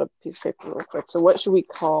just get out a piece of paper real quick. So what should we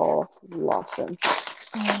call Lawson?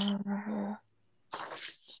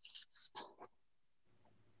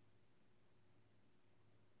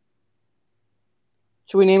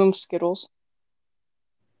 Should we name him Skittles?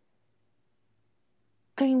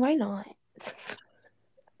 I mean, why not?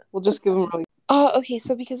 We'll just give him really. Okay,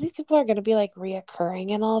 so because these people are gonna be like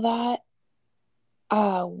reoccurring and all that,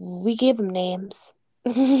 we gave them names.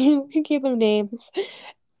 We gave them names.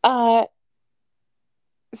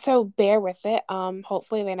 So bear with it.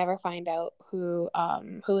 Hopefully they never find out who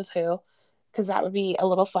is who, because that would be a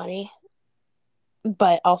little funny,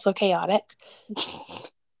 but also chaotic.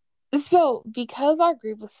 So because our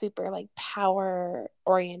group was super like power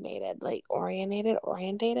orientated,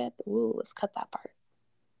 ooh, let's cut that part.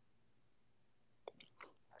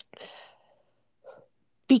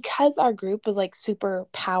 Because our group was like super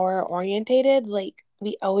power orientated, like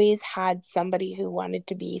we always had somebody who wanted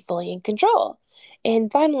to be fully in control. And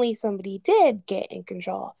finally somebody did get in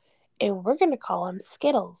control. And we're gonna call him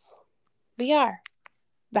Skittles. We are.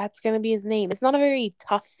 That's gonna be his name. It's not a very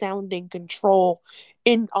tough sounding control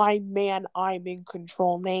I'm in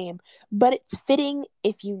control name, but it's fitting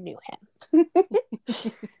if you knew him.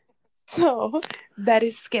 So that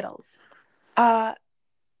is Skittles.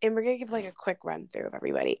 And we're gonna give like a quick run through of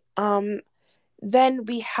everybody. Then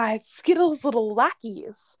we had Skittles' little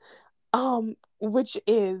lackeys, which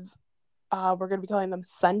is we're gonna be calling them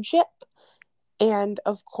Sunship, and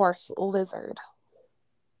of course Lizard.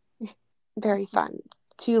 Very fun.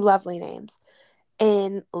 Two lovely names.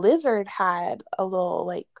 And Lizard had a little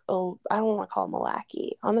I don't want to call him a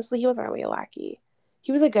lackey. Honestly, he wasn't really a lackey.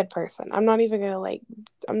 He was a good person. I'm not even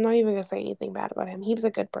gonna say anything bad about him. He was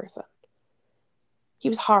a good person. He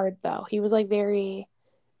was hard though. He was like very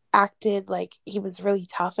acted like he was really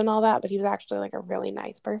tough and all that, but he was actually like a really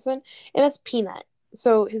nice person. And that's Peanut.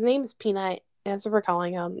 So his name is Peanut, and that's what we're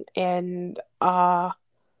calling him. And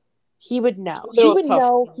he would know. He would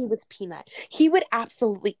know he was Peanut. He would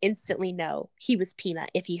absolutely instantly know he was Peanut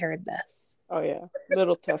if he heard this. Oh yeah,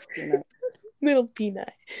 little tough Peanut. Little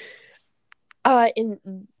Peanut. And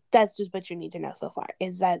that's just what you need to know so far,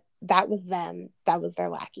 is that was them. That was their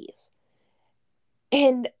lackeys.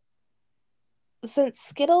 And since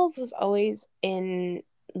Skittles was always in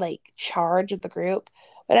like charge of the group,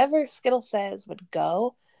 whatever Skittles says would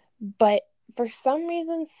go. But for some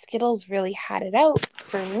reason, Skittles really had it out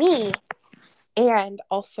for me and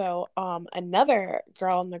also another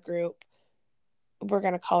girl in the group. We're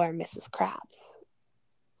gonna call her Mrs. Krabs.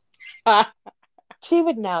 She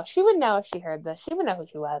would know. She would know if she heard this. She would know who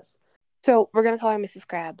she was. So we're gonna call her Mrs.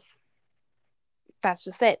 Krabs. That's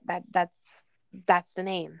just it. That's the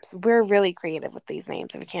names. We're really creative with these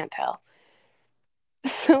names, if you can't tell.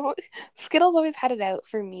 So Skittles always had it out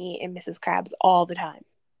for me and Mrs. Krabs all the time.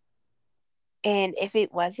 And if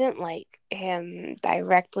it wasn't like him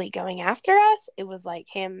directly going after us, it was like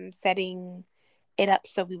him setting it up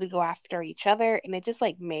so we would go after each other. And it just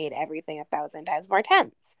like made everything 1,000 times more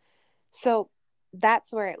tense. So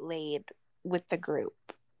that's where it laid with the group.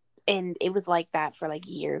 And it was like that for like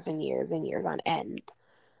years and years and years on end.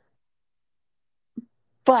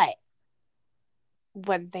 But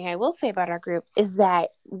one thing I will say about our group is that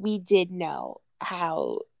we did know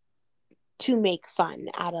how to make fun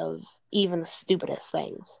out of even the stupidest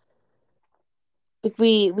things. Like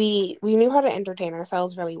we knew how to entertain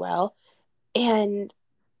ourselves really well, and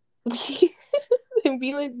we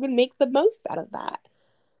we would make the most out of that.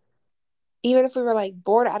 Even if we were like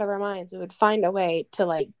bored out of our minds, we would find a way to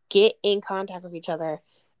like get in contact with each other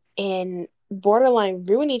and borderline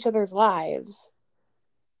ruin each other's lives,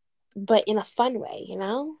 but in a fun way, you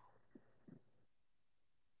know?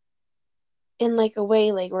 In like a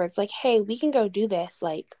way like where it's like, hey, we can go do this,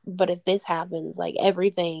 like, but if this happens, like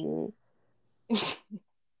everything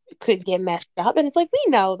could get messed up. And it's like,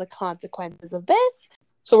 we know the consequences of this.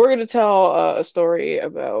 So we're gonna tell a story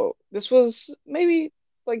about this was maybe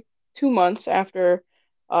like 2 months after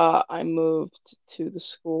I moved to the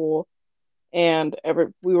school, and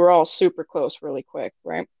we were all super close really quick,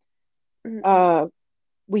 right? Uh,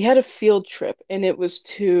 we had a field trip, and it was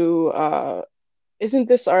to isn't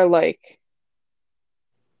this our like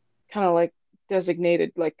kind of like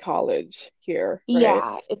designated like college here, right?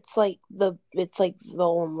 Yeah, it's like the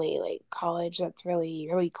only like college that's really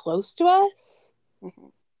really close to us.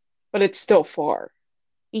 Mhm. But it's still far.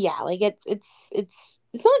 Yeah, like it's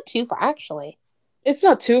not too far actually. It's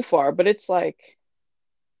not too far, but it's like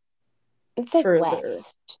It's like further.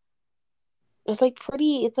 west. It's like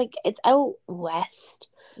pretty. It's like it's out west,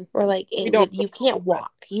 or Mhm. like We don't go you to the can't west.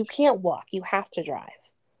 walk. You can't walk. You have to drive.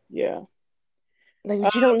 Yeah. Like Uh,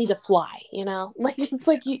 but you don't need to fly. You know, like it's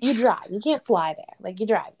like you drive. You can't fly there. Like you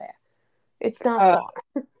drive there. It's not uh,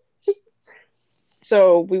 far.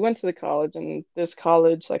 so we went to the college, and this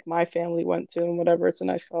college, like my family went to, and whatever, it's a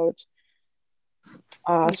nice college.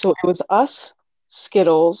 So it was us,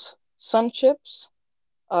 Skittles, Sun Chips,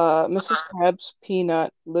 Mrs. Krabs,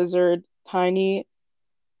 Peanut, Lizard, Tiny,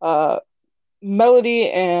 uh, Melody,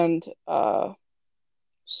 and Tiny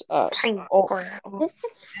oh, squirrel.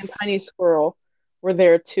 and Tiny Squirrel were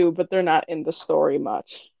there too, but they're not in the story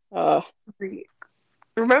much.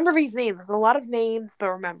 Remember these names. There's a lot of names, but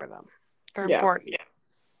remember them. They're Yeah. important.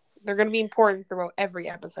 They're going to be important throughout every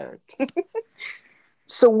episode.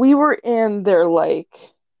 So we were in their like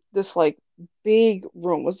this like big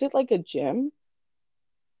room. Was it like a gym?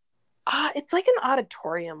 It's like an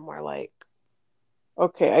auditorium where like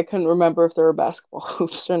Okay, I couldn't remember if there were basketball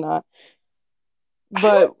hoops or not. I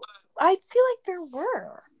But don't. I feel like there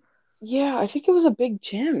were, yeah, I think it was a big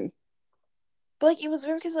gym. but like it was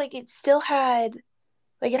weird because like it still had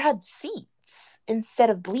like it had seats instead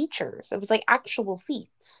of bleachers. It was like actual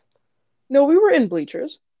seats. No, we were in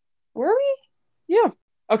bleachers. Were we? Yeah.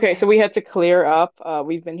 Okay, so we had to clear up.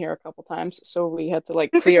 We've been here a couple times, so we had to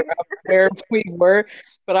like clear up where we were.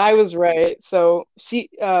 But I was right. So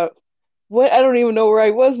what? I don't even know where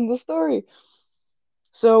I was in the story.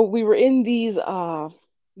 So we were in these.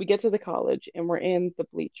 We get to the college and we're in the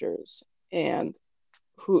bleachers, and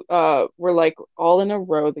we're like all in a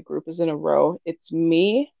row. The group is in a row. It's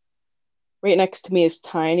me. Right next to me is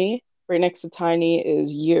Tiny. Right next to Tiny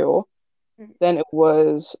is you. Then it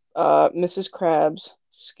was Mrs. Krabs,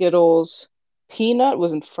 Skittles, Peanut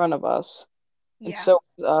was in front of us, and Yeah. so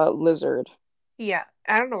was Lizard. Yeah.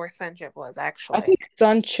 I don't know where Sunship was I actually. think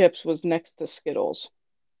Sun Chips was next to Skittles.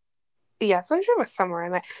 Yeah, Sunship was somewhere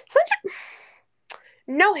in there. Sunship.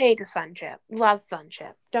 No hate to Sunship. Love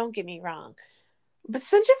Sunship. Don't get me wrong. But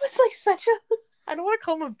Sunship was like such a. I don't want to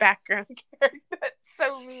call him a background character. That's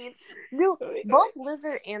so mean. No, both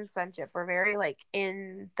Lizard and Sunship were very like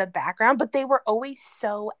in the background, but they were always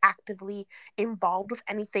so actively involved with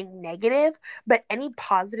anything negative. But any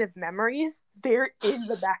positive memories, they're in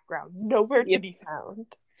the background, nowhere to Yeah. be found.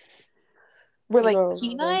 Where like No.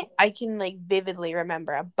 Peanut, I can like vividly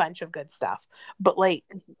remember a bunch of good stuff, but like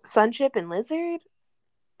Sunship and Lizard,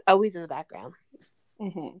 always in the background.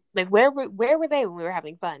 Hmm. Like where were they when we were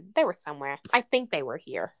having fun? They were somewhere. I think they were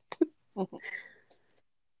here. Hmm.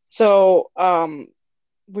 So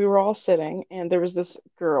we were all sitting, and there was this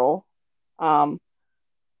girl um,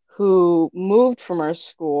 who moved from our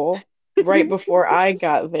school right before I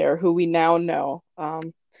got there, who we now know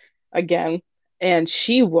again, and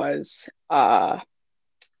she was a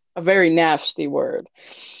very nasty word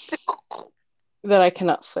that I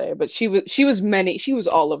cannot say, but she was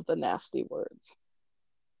all of the nasty words.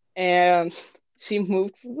 And she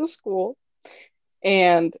moved from the school,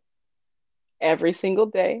 and every single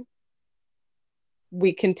day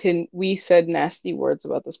we said nasty words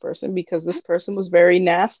about this person because this person was very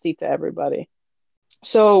nasty to everybody.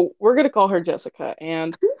 So we're gonna call her Jessica,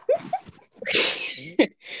 and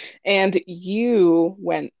and you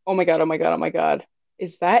went, oh my God, oh my God, oh my God,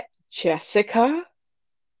 is that Jessica?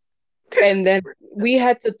 And then we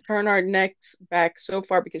had to turn our necks back so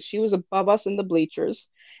far because she was above us in the bleachers,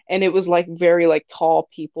 and it was like very like tall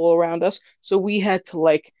people around us. So we had to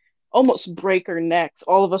like almost break our necks.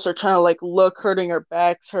 All of us are trying to like look, hurting our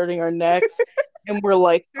backs, hurting our necks, and we're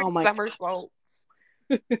like, oh my Somersault.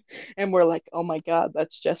 and we're like, oh my God,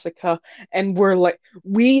 that's Jessica. And we're like,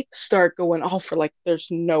 we start going off for like,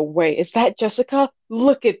 there's no way. Is that Jessica?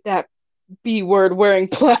 Look at that B word wearing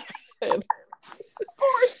plaid.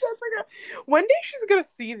 Poor Jessica. One day she's gonna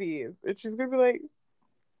see these and she's gonna be like,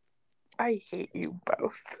 I hate you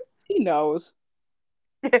both. He knows.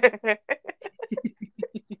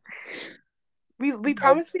 We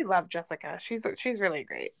promise we love Jessica. She's really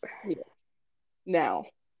great. Yeah. Now.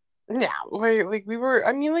 Yeah, like we were.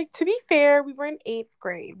 I mean, like to be fair, we were in 8th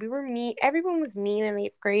grade. We were mean. Everyone was mean in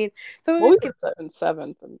 8th grade. So Well, we were in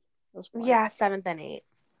seventh, and that's fine. Yeah, 7th and 8th.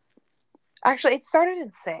 Actually, it started in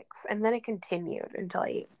 6th, and then it continued until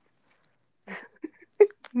 8th.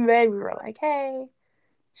 Then we were like, "Hey,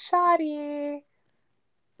 shoddy."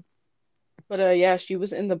 But yeah, she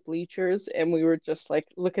was in the bleachers, and we were just like,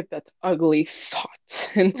 "Look at that ugly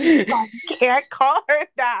thought." And God, you can't call her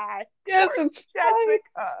that. yes, Poor it's fine.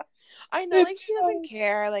 Jessica. I know, like It's she doesn't fine.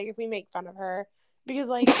 care, like if we make fun of her, because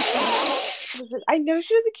like, listen, I know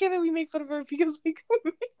she doesn't care that we make fun of her because like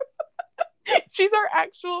she's our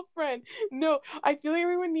actual friend. No, I feel like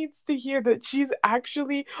everyone needs to hear that she's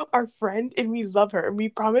actually our friend and we love her. And we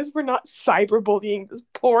promise we're not cyberbullying this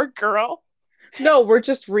poor girl. No, we're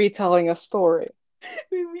just retelling a story.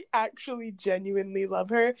 We actually genuinely love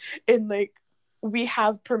her and like we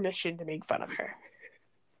have permission to make fun of her.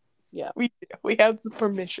 Yeah. We have the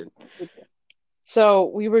permission. So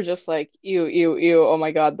we were just like, ew, ew, ew. Oh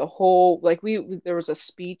my God. The whole, like, there was a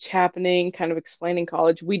speech happening, kind of explaining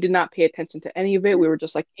college. We did not pay attention to any of it. We were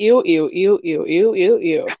just like, ew, ew, ew, ew, ew, ew,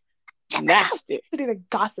 ew. Nasty. We did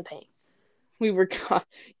gossiping. We were,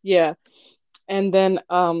 yeah. And then,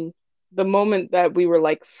 the moment that we were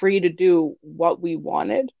like free to do what we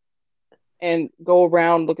wanted and go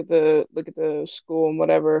around, look at the school and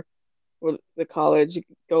whatever, or the college,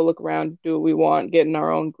 go look around, do what we want, get in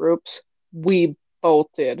our own groups. We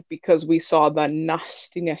bolted because we saw the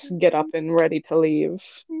nastiness get up and ready to leave.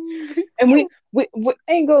 And we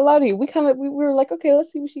ain't gonna lie to you, we were like, okay,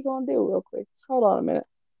 let's see what she gonna do real quick. Just hold on a minute.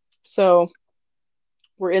 So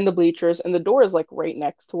we're in the bleachers and the door is like right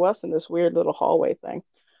next to us in this weird little hallway thing.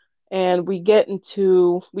 And we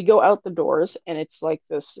go out the doors and it's like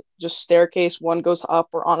this just staircase. One goes up,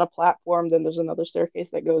 we're on a platform, then there's another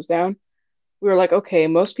staircase that goes down. We were like, okay,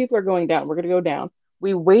 most people are going down. We're going to go down.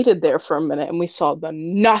 We waited there for a minute and we saw the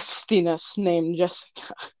nastiness named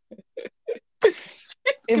Jessica.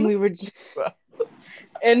 And we were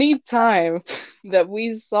anytime that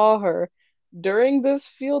we saw her during this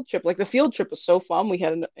field trip, like the field trip was so fun. We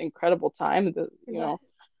had an incredible time,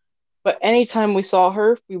 but anytime we saw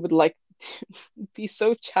her, we would like be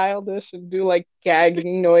so childish and do like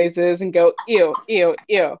gagging noises and go, ew, ew,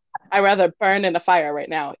 ew. I'd rather burn in a fire right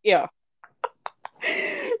now. Ew.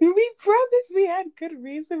 We promised we had good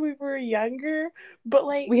reason we were younger, but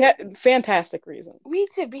like we had fantastic reasons. We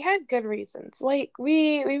did. We had good reasons. Like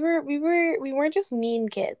we weren't just mean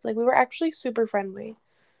kids. Like we were actually super friendly.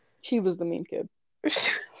 She was the mean kid.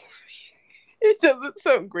 It doesn't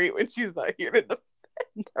sound great when she's not here to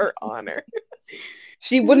defend her honor.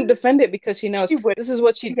 She wouldn't defend it because she knows this is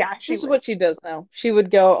what she does now. She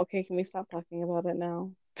would go, okay, can we stop talking about it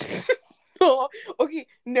now? Oh, okay,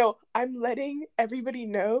 no, I'm letting everybody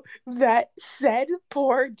know that said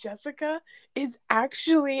poor Jessica is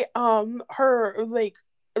actually her like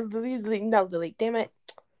Lily, damn it.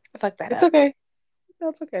 I fucked that It's up. okay.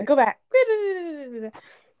 That's okay. Go back.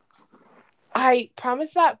 I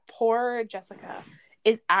promise that poor Jessica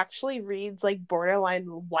actually reads like borderline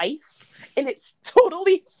wife, and it's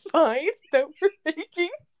totally fine that we're making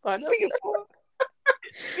fun of her.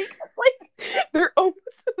 Because like they're almost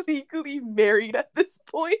legally married at this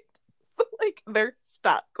point, so like they're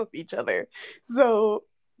stuck with each other. So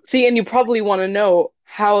see, and you probably want to know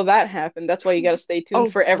how that happened. That's why you got to stay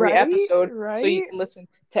tuned for every episode, so you can listen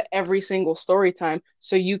to every single story time,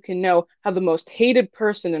 so you can know how the most hated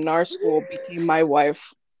person in our school became my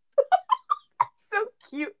wife. So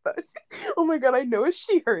cute though. Oh my God, I know if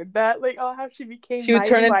she heard that, like, how she became. She would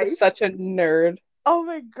turn into such a nerd. Oh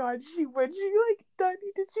my God, she would. She like,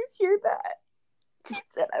 Daddy, did you hear that? She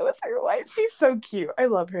said I was her wife. She's so cute. I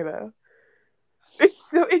love her though.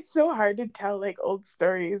 It's so hard to tell like old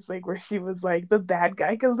stories like where she was like the bad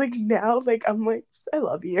guy, because like now like I'm like, I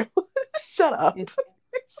love you. Shut up. It's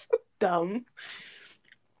so dumb.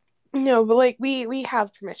 No, but like we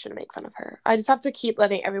have permission to make fun of her. I just have to keep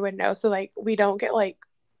letting everyone know so like we don't get like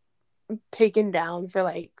taken down for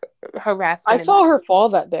like harassment. I saw her fall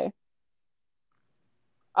that day.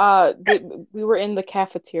 We were in the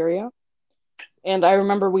cafeteria, and I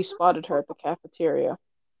remember we spotted her at the cafeteria.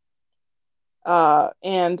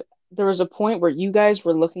 And there was a point where you guys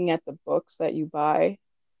were looking at the books that you buy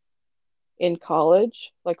in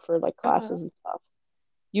college, like for like classes and stuff.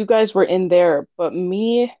 You guys were in there, but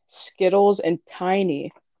me, Skittles, and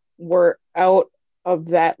Tiny were out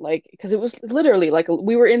of that, like, because it was literally like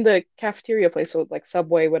we were in the cafeteria place, so like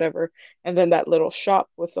Subway, whatever, and then that little shop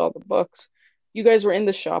with all the books. You guys were in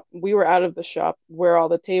the shop. We were out of the shop where all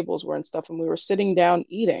the tables were and stuff, and we were sitting down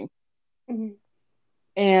eating. Mm-hmm.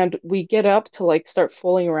 and we get up to like start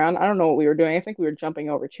fooling around. I don't know what we were doing. I think we were jumping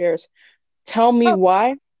over chairs. Tell me Oh,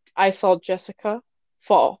 why I saw Jessica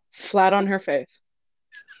fall flat on her face.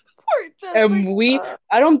 poor And Jessica.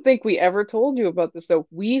 I don't think we ever told you about this though.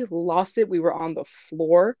 We lost it. We were on the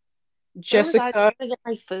floor. Where was I Jessica, trying to get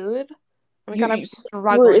my food? Oh my you God, I'm you,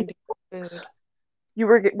 you were in struggling to the get books. food. You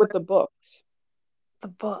were with What the books. the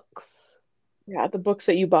books? Yeah, the books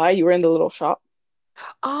that you buy. You were in the little shop.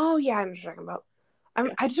 Oh yeah, I'm talking about.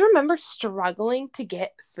 Yeah. I just remember struggling to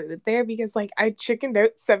get food there because like I chickened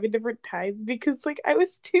out 7 different times because like I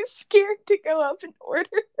was too scared to go up and order.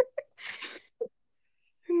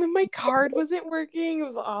 And then my card wasn't working. It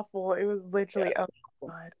was awful. It was literally, oh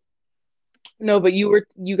God. No, but you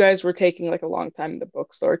guys were taking like a long time in the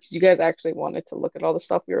bookstore because you guys actually wanted to look at all the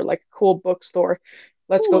stuff. We were like, cool bookstore.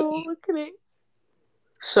 Let's go Well, eat. look at it.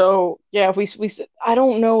 So yeah, if I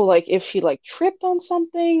don't know like if she like tripped on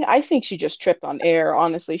something. I think she just tripped on air.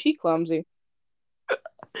 Honestly, she clumsy.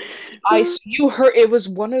 You heard it was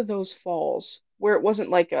one of those falls where it wasn't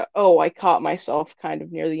like a, oh, I caught myself kind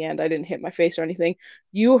of near the end. I didn't hit my face or anything.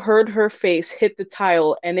 You heard her face hit the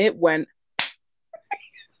tile and it went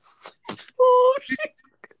Oh,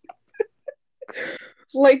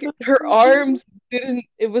 like her arms didn't,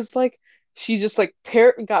 it was like she just like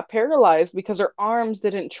got paralyzed because her arms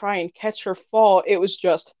didn't try and catch her fall. It was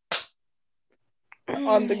just oh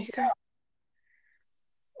on the my God.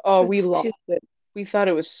 oh, we That's lost too. it. We thought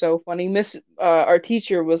it was so funny. Our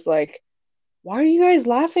teacher was like, "Why are you guys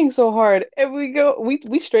laughing so hard?" And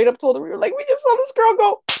we straight up told her we were like, "We just saw this girl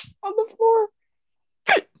go on the floor."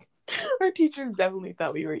 Our teachers definitely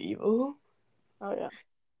thought we were evil. Oh yeah.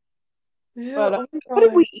 Yeah, But oh my what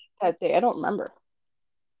did we God. eat that day? I don't remember.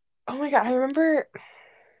 Oh my God. I remember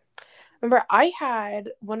I had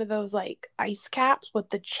one of those like ice caps with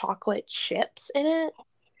the chocolate chips in it.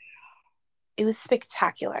 It was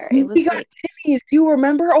spectacular. It was We got like, Timmy's. Do you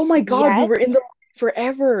remember? Oh my God, we yes. were in the line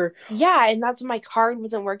forever. Yeah, and that's when my card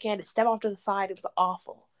wasn't working. I had to step off to the side. It was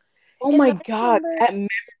awful. Oh And my then I God, remember, that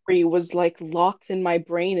memory was like locked in my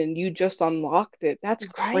brain and you just unlocked it. That's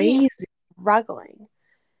right, crazy. struggling.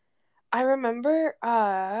 I remember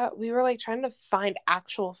we were like trying to find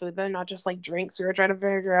actual food then, not just like drinks. We were trying to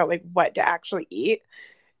figure out like what to actually eat.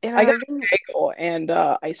 And I got a bagel and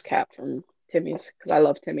ice cap from Timmy's because I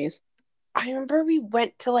love Timmy's. I remember we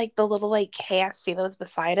went to like the little like KFC that was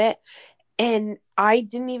beside it, and I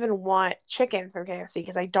didn't even want chicken from KFC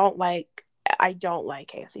because I don't like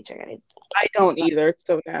KFC chicken. I don't either. It's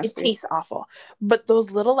so It nasty. tastes awful. But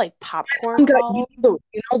those little like popcorn Got balls,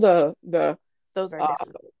 you know those are uh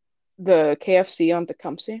different. the KFC on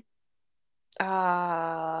Tecumseh.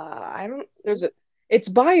 I don't. There's a it's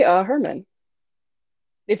by Herman.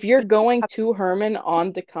 If you're going to Herman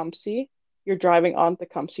on Tecumseh, you're driving on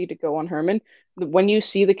Tecumseh to go on Herman. When you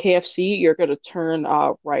see the KFC, you're gonna turn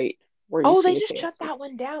right where you Oh, see they the just shut KFC. that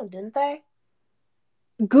one down, didn't they?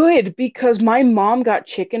 Good, because my mom got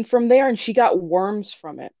chicken from there and she got worms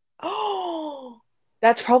from it. Oh,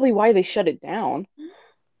 That's probably why they shut it down.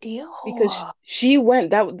 ew. Because she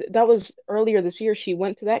went that was earlier this year. She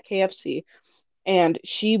went to that KFC and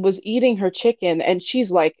she was eating her chicken and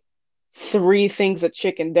she's like three things of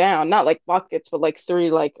chicken down, not like buckets, but like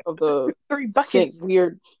three like of the Three thin buckets.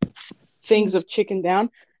 weird things of chicken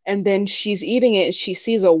down. And then she's eating it and she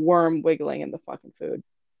sees a worm wiggling in the fucking food.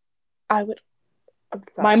 I would. I'm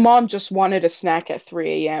My sorry. mom just wanted a snack at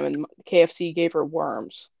 3 a.m. and KFC gave her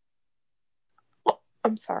worms.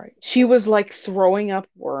 I'm sorry. She was like throwing up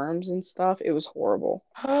worms and stuff. It was horrible.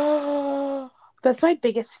 That's my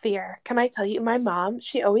biggest fear. Can I tell you? My mom,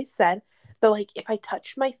 she always said that like if I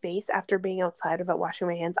touched my face after being outside without washing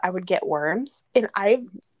my hands, I would get worms, and I've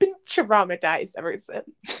been traumatized ever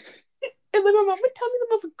since. And then my mom would tell me the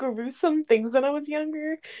most gruesome things when I was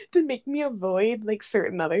younger to make me avoid like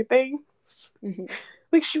certain other things. Mhm.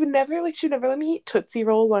 Like she would never let me eat Tootsie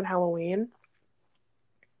Rolls on Halloween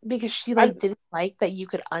because she I like didn't like that you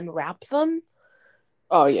could unwrap them.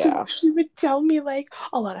 oh So yeah. she would tell me like,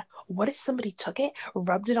 Alana, what if somebody took it,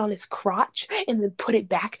 rubbed it on his crotch, and then put it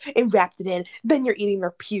back and wrapped it in? Then you're eating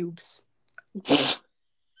their pubes.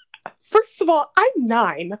 First of all, I'm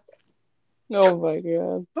 9. Oh my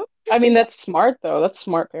God. I mean, that's smart though. That's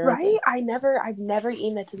smart Right? parenting. I've never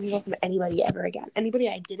eaten a Tootsie Roll from anybody ever again. Anybody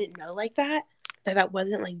I didn't know like that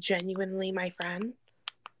wasn't like genuinely my friend.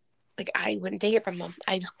 Like I wouldn't take it from them.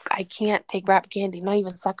 I can't take wrapped candy, not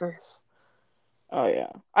even suckers. Oh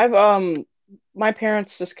yeah. I've my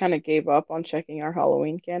parents just kind of gave up on checking our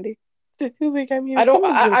Halloween candy. Like I mean, if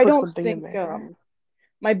someone's gonna I put don't something in think there,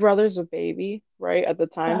 my brother's a baby, right, at the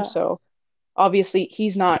time, yeah, so obviously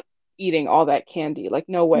he's not eating all that candy. Like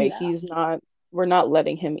no way. yeah. He's not. not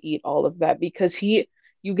letting him eat all of that because you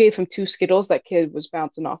gave him 2 Skittles. That kid was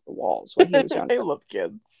bouncing off the walls when he was I younger. love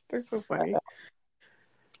kids. They're so funny.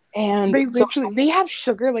 And They so, literally they have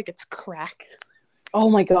sugar like it's crack. oh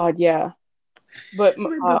my God, yeah. But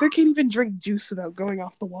My brother can't even drink juice without going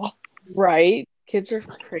off the wall. right, kids are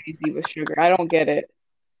crazy with sugar. I don't get it.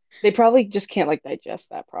 They probably just can't like digest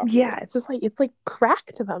that properly. Yeah, it's just like it's like crack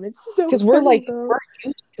to them. It's so Because funny though. we're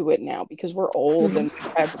used to it now because we're old and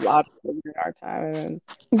we've had a lot of food in our time, and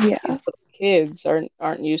Yeah. these little kids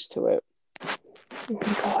aren't used to it. Oh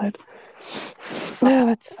my God. Oh,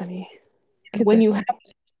 that's funny. Kids When are you funny. have a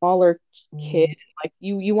smaller kid, like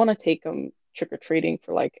you want to take them trick or treating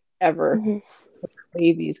for like ever, Mhm.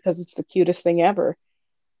 babies, because it's the cutest thing ever.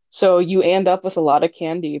 So you end up with a lot of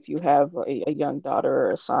candy if you have a young daughter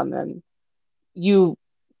or a son, and you,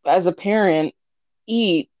 as a parent,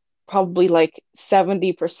 eat probably like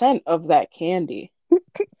 70% of that candy.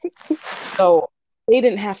 So they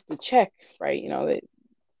didn't have to check, right? You know, that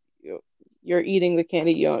you're eating the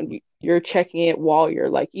candy, you're checking it while you're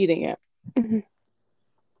like eating it. Mhm.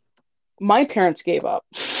 My parents gave up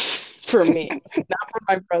for me, not for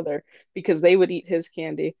my brother, because they would eat his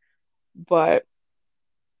candy. But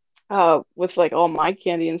with like all my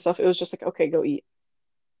candy and stuff, it was just like, okay, go eat.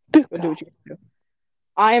 Go do what you do.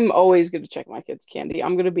 I'm always going to check my kids' candy.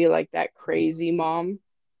 I'm going to be like that crazy mom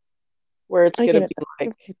where it's I going get to it. be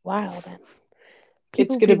like, Wow, then.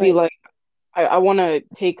 it's People going be to be like, like, I want to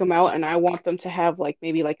take them out and I want them to have like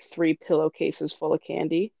maybe like 3 pillowcases full of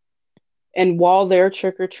candy. And while they're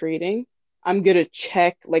trick-or-treating, I'm going to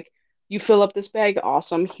check, like, you fill up this bag,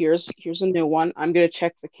 awesome. Here's a new one. I'm going to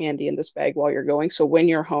check the candy in this bag while you're going. So when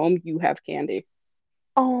you're home, you have candy.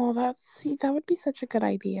 oh, that would be such a good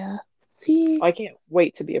idea. See, I can't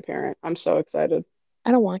wait to be a parent. I'm so excited.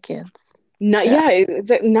 I don't want kids. Not, Yeah. yeah, it's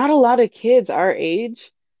like not a lot of kids our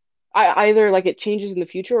age. I either like it changes in the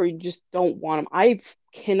future or you just don't want them. I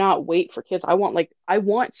cannot wait for kids. I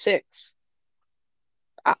want 6.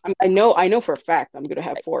 I, I know for a fact I'm gonna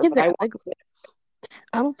have 4, kids but I are want ugly. 6.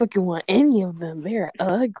 I don't fucking want any of them. They're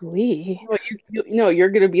ugly. No, no, you're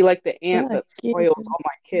gonna be like the aunt Ugh, that spoils all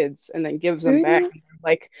my kids and then gives them back. really? And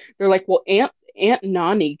they're like, well, Aunt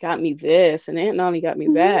Nani got me this, and Aunt Nani got me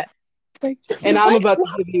Mhm. that, Like, and I'm what? about to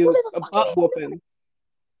Why give do people you live a a fucking butt whooping.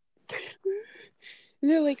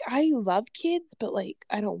 They're like, I love kids, but like,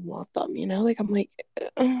 I don't want them, you know? Like, I'm like,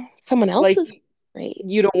 someone else Like is great.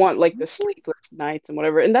 you don't want like the sleepless nights and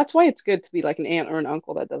whatever, and that's why it's good to be like an aunt or an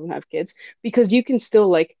uncle that doesn't have kids because you can still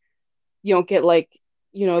like get like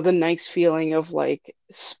the nice feeling of like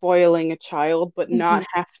spoiling a child, but Mhm. not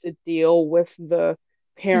have to deal with the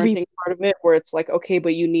Re- parenting part of it where it's like, okay,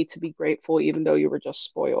 but you need to be grateful even though you were just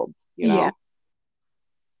spoiled, you yeah. know?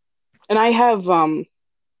 And I have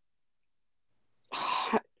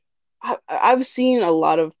I've seen a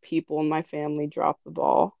lot of people in my family drop the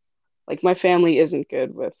ball. Like my family isn't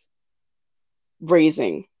good with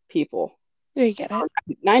raising people. I get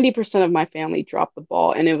it. 90% of my family dropped the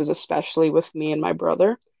ball, and it was especially with me and my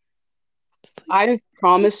brother. I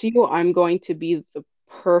promise you, I'm going to be the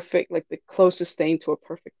perfect, like the closest thing to a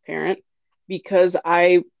perfect parent because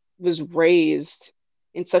I was raised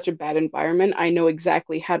in such a bad environment. I know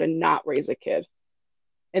exactly how to not raise a kid.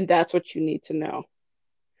 And that's what you need to know.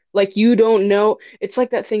 Like, you don't know, it's like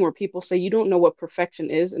that thing where people say you don't know what perfection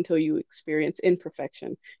is until you experience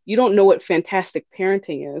imperfection. You don't know what fantastic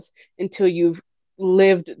parenting is until you've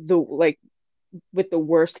lived with the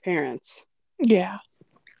worst parents. Yeah.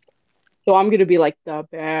 So I'm gonna be like the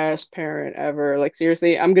best parent ever. Like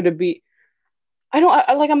seriously, I'm gonna be. I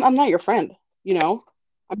don't like. I'm not your friend. You know,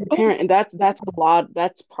 I'm your Oh, parent, and that's a lot.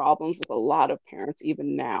 That's problems with a lot of parents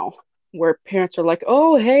even now, where parents are like,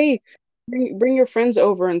 oh hey, bring your friends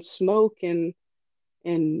over and smoke and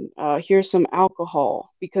here's some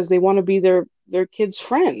alcohol because they want to be their kids'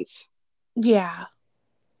 friends. yeah.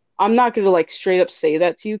 I'm not gonna like straight up say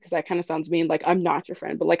that to you because that kind of sounds mean. Like I'm not your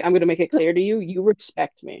friend, but like I'm gonna make it clear to you, you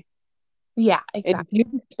respect me. Yeah, And if exactly.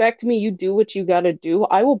 you respect me, you do what you got to do.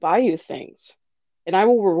 I will buy you things and I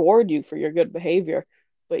will reward you for your good behavior.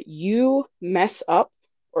 But you mess up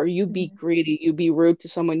or you be Mhm. greedy, you be rude to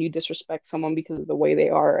someone, you disrespect someone because of the way they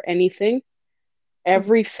are or anything,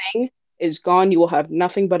 everything is gone. You will have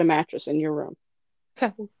nothing but a mattress in your room.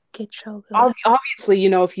 Get childhood. Obviously,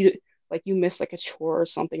 if you like you miss like a chore or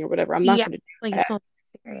something or whatever, I'm not Yeah, going to do like that. it's not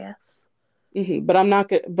serious. But I'm not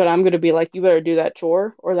gonna. But I'm gonna be like, you better do that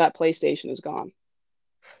chore, or that PlayStation is gone.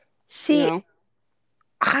 You See, know?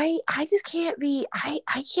 I just can't be. I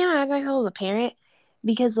can't imagine myself as a parent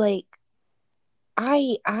because like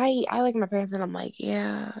I like my parents and I'm like,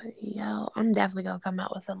 yeah, I'm definitely gonna come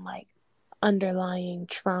out with some like underlying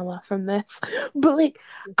trauma from this. But like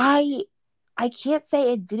I can't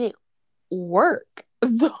say it didn't work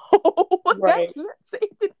though. Like, I Right. can't say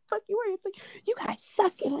it didn't fucking work. It's like, you guys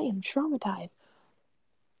suck and I am traumatized.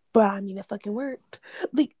 But I mean, it fucking worked.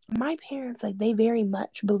 Like, my parents, like, they very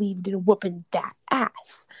much believed in whooping that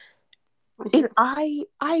ass. And I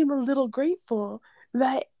am a little grateful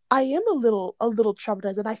that I am a little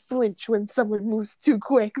traumatized and I flinch when someone moves too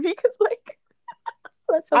quick because like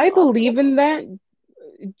that sounds I awful. believe in that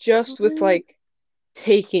just with like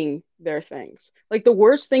taking their things. Like the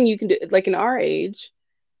worst thing you can do, like in our age,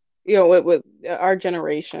 with our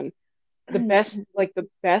generation, the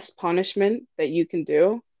best punishment that you can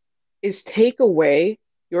do is take away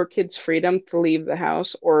your kid's freedom to leave the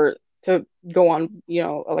house or to go on,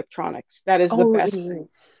 electronics. That is the Oh, it best thing.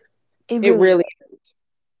 is. It It really really is. is.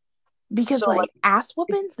 Because So like, like ass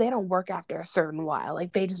whoopings, they don't work after a certain while.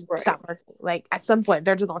 Like they just right. stop working. Like at some point,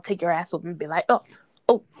 they're just gonna take your ass whooping and be like, oh,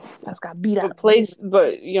 that's got beat up.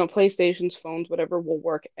 PlayStations, phones, whatever will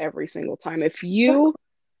work every single time. If you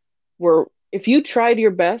tried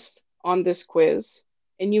your best on this quiz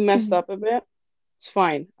and you messed up a bit, it's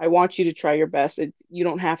fine. I want you to try your best. You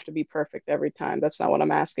don't have to be perfect every time. That's not what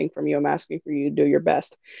I'm asking from you. I'm asking for you to do your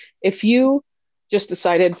best. If you just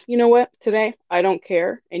decided, you know what, today I don't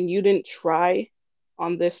care, and you didn't try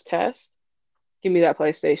on this test, give me that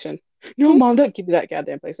PlayStation. No, Mom, don't give me that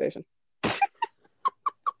goddamn PlayStation.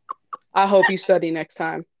 I hope you study next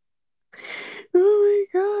time. Oh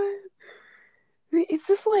my god. It's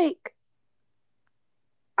just like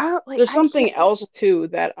There's I can't something else too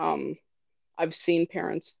that I've seen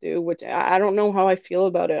parents do, which I don't know how I feel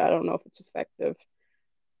about it. I don't know if it's effective.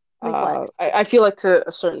 like what? I feel like to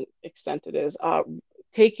a certain extent it is.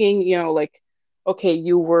 Taking, like, okay,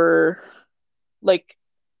 you were like,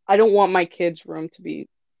 I don't want my kids' room to be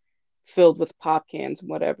filled with pop cans and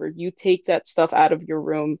whatever. You take that stuff out of your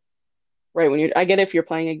room, right? I get it, if you're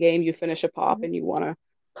playing a game, you finish a pop and you want to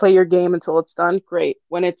play your game until it's done. Great.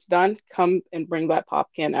 When it's done, come and bring that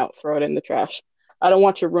pop can out, throw it in the trash. I don't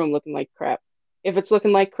want your room looking like crap. If it's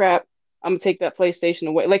looking like crap, I'm gonna take that PlayStation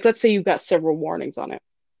away. Like, let's say you've got several warnings on it.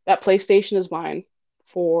 That PlayStation is mine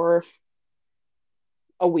for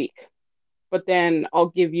a week, but then I'll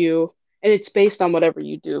give you, and it's based on whatever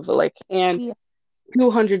you do, but like, and Yeah.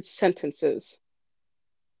 200 sentences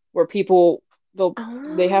where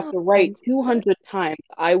they have Ah, to write 200 times,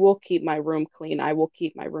 I will keep my room clean. I will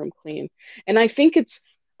keep my room clean. And I think it's,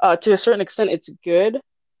 to a certain extent, it's good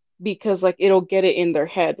because like it'll get it in their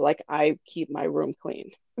head, like I keep my room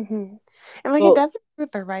clean. mm-hmm. And like it But does improve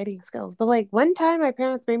with their writing skills. But like one time my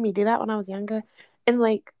parents made me do that when I was younger and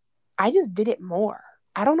like I just did it more.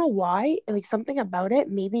 I don't know why. Like something about it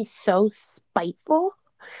made me so spiteful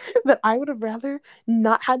that I would have rather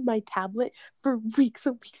not had my tablet for weeks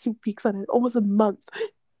and weeks and weeks on it, almost a month,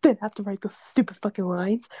 than have to write those stupid fucking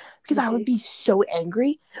lines because I would be so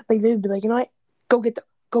angry. Like they would be like, you know what? Go get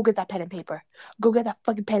that pen and paper. Go get that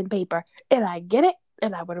fucking pen and paper. And I get it,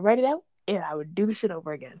 and I would write it out, and I would do the shit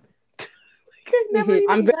over again. Like I never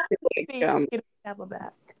I'm even very got to like, get a tablet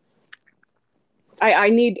back. I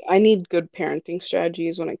need good parenting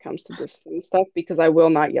strategies when it comes to discipline stuff because I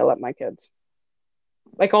will not yell at my kids.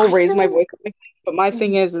 Like I'll I raise my feel voice, like but my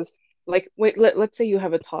thing is like, wait, let's say you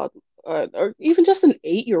have a toddler, or even just an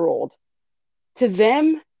 8-year-old. To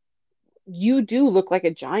them, you do look like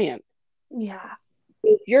a giant. yeah.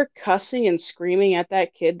 If you're cussing and screaming at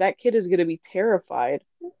that kid is gonna be terrified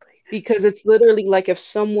because it's literally like if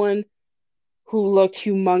someone who looked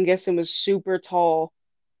humongous and was super tall,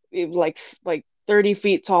 like 30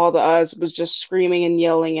 feet tall to us, was just screaming and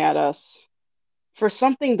yelling at us for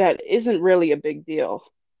something that isn't really a big deal.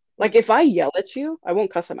 Like if I yell at you, I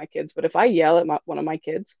won't cuss at my kids, but if I yell at one of my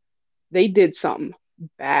kids, they did something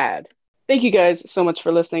bad. Thank you guys so much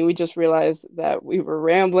for listening. We just realized that we were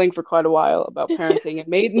rambling for quite a while about parenting, and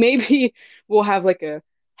maybe we'll have like a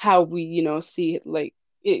how we, see it, like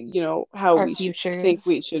how Our we should think futures.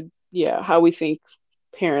 we should, yeah, how we think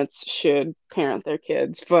parents should parent their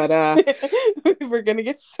kids. But We're gonna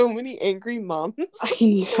get so many angry moms. I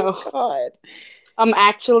Oh know. God.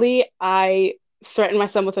 Actually, I threaten my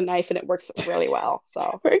son with a knife, and it works really well.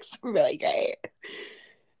 So Works really great.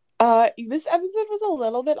 This episode was a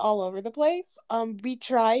little bit all over the place. We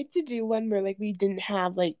tried to do one where like we didn't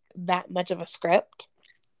have like that much of a script.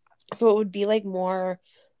 So it would be like more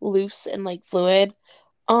loose and like fluid.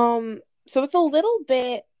 So it's a little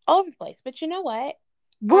bit all over the place, but you know what?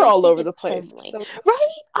 we're I all think over the it's place. homely. So Right?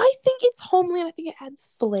 I think it's homely and I think it adds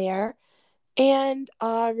flair. And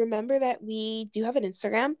remember that we do have an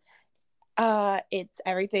Instagram. It's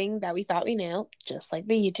everything that we thought we knew, just like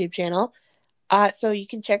the YouTube channel. So you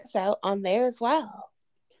can check us out on there as well.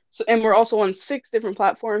 So, and we're also on 6 different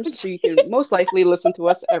platforms, so you can most likely listen to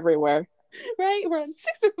us everywhere. Right? We're on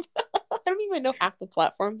 6. I don't even know half the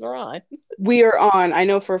platforms we're on. We are on. I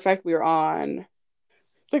know for a fact we are on.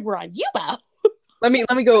 Like we're on Yubo. Let me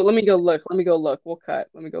go look. We'll cut.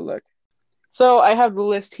 Let me go look. So I have the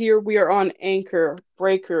list here. We are on Anchor,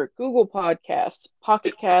 Breaker, Google Podcasts,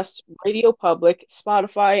 Pocket Casts, Radio Public,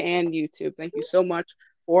 Spotify, and YouTube. Thank you so much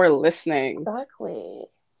for listening. Exactly.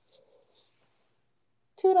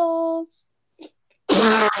 Toodles.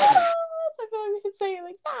 I feel like we should say it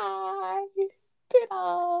like bye.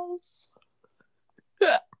 Toodles.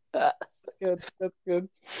 That's good. That's good.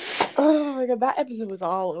 Oh my god, that episode was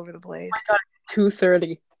all over the place. Oh my god,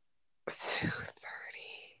 2:30. 2:30.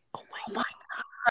 Oh my god.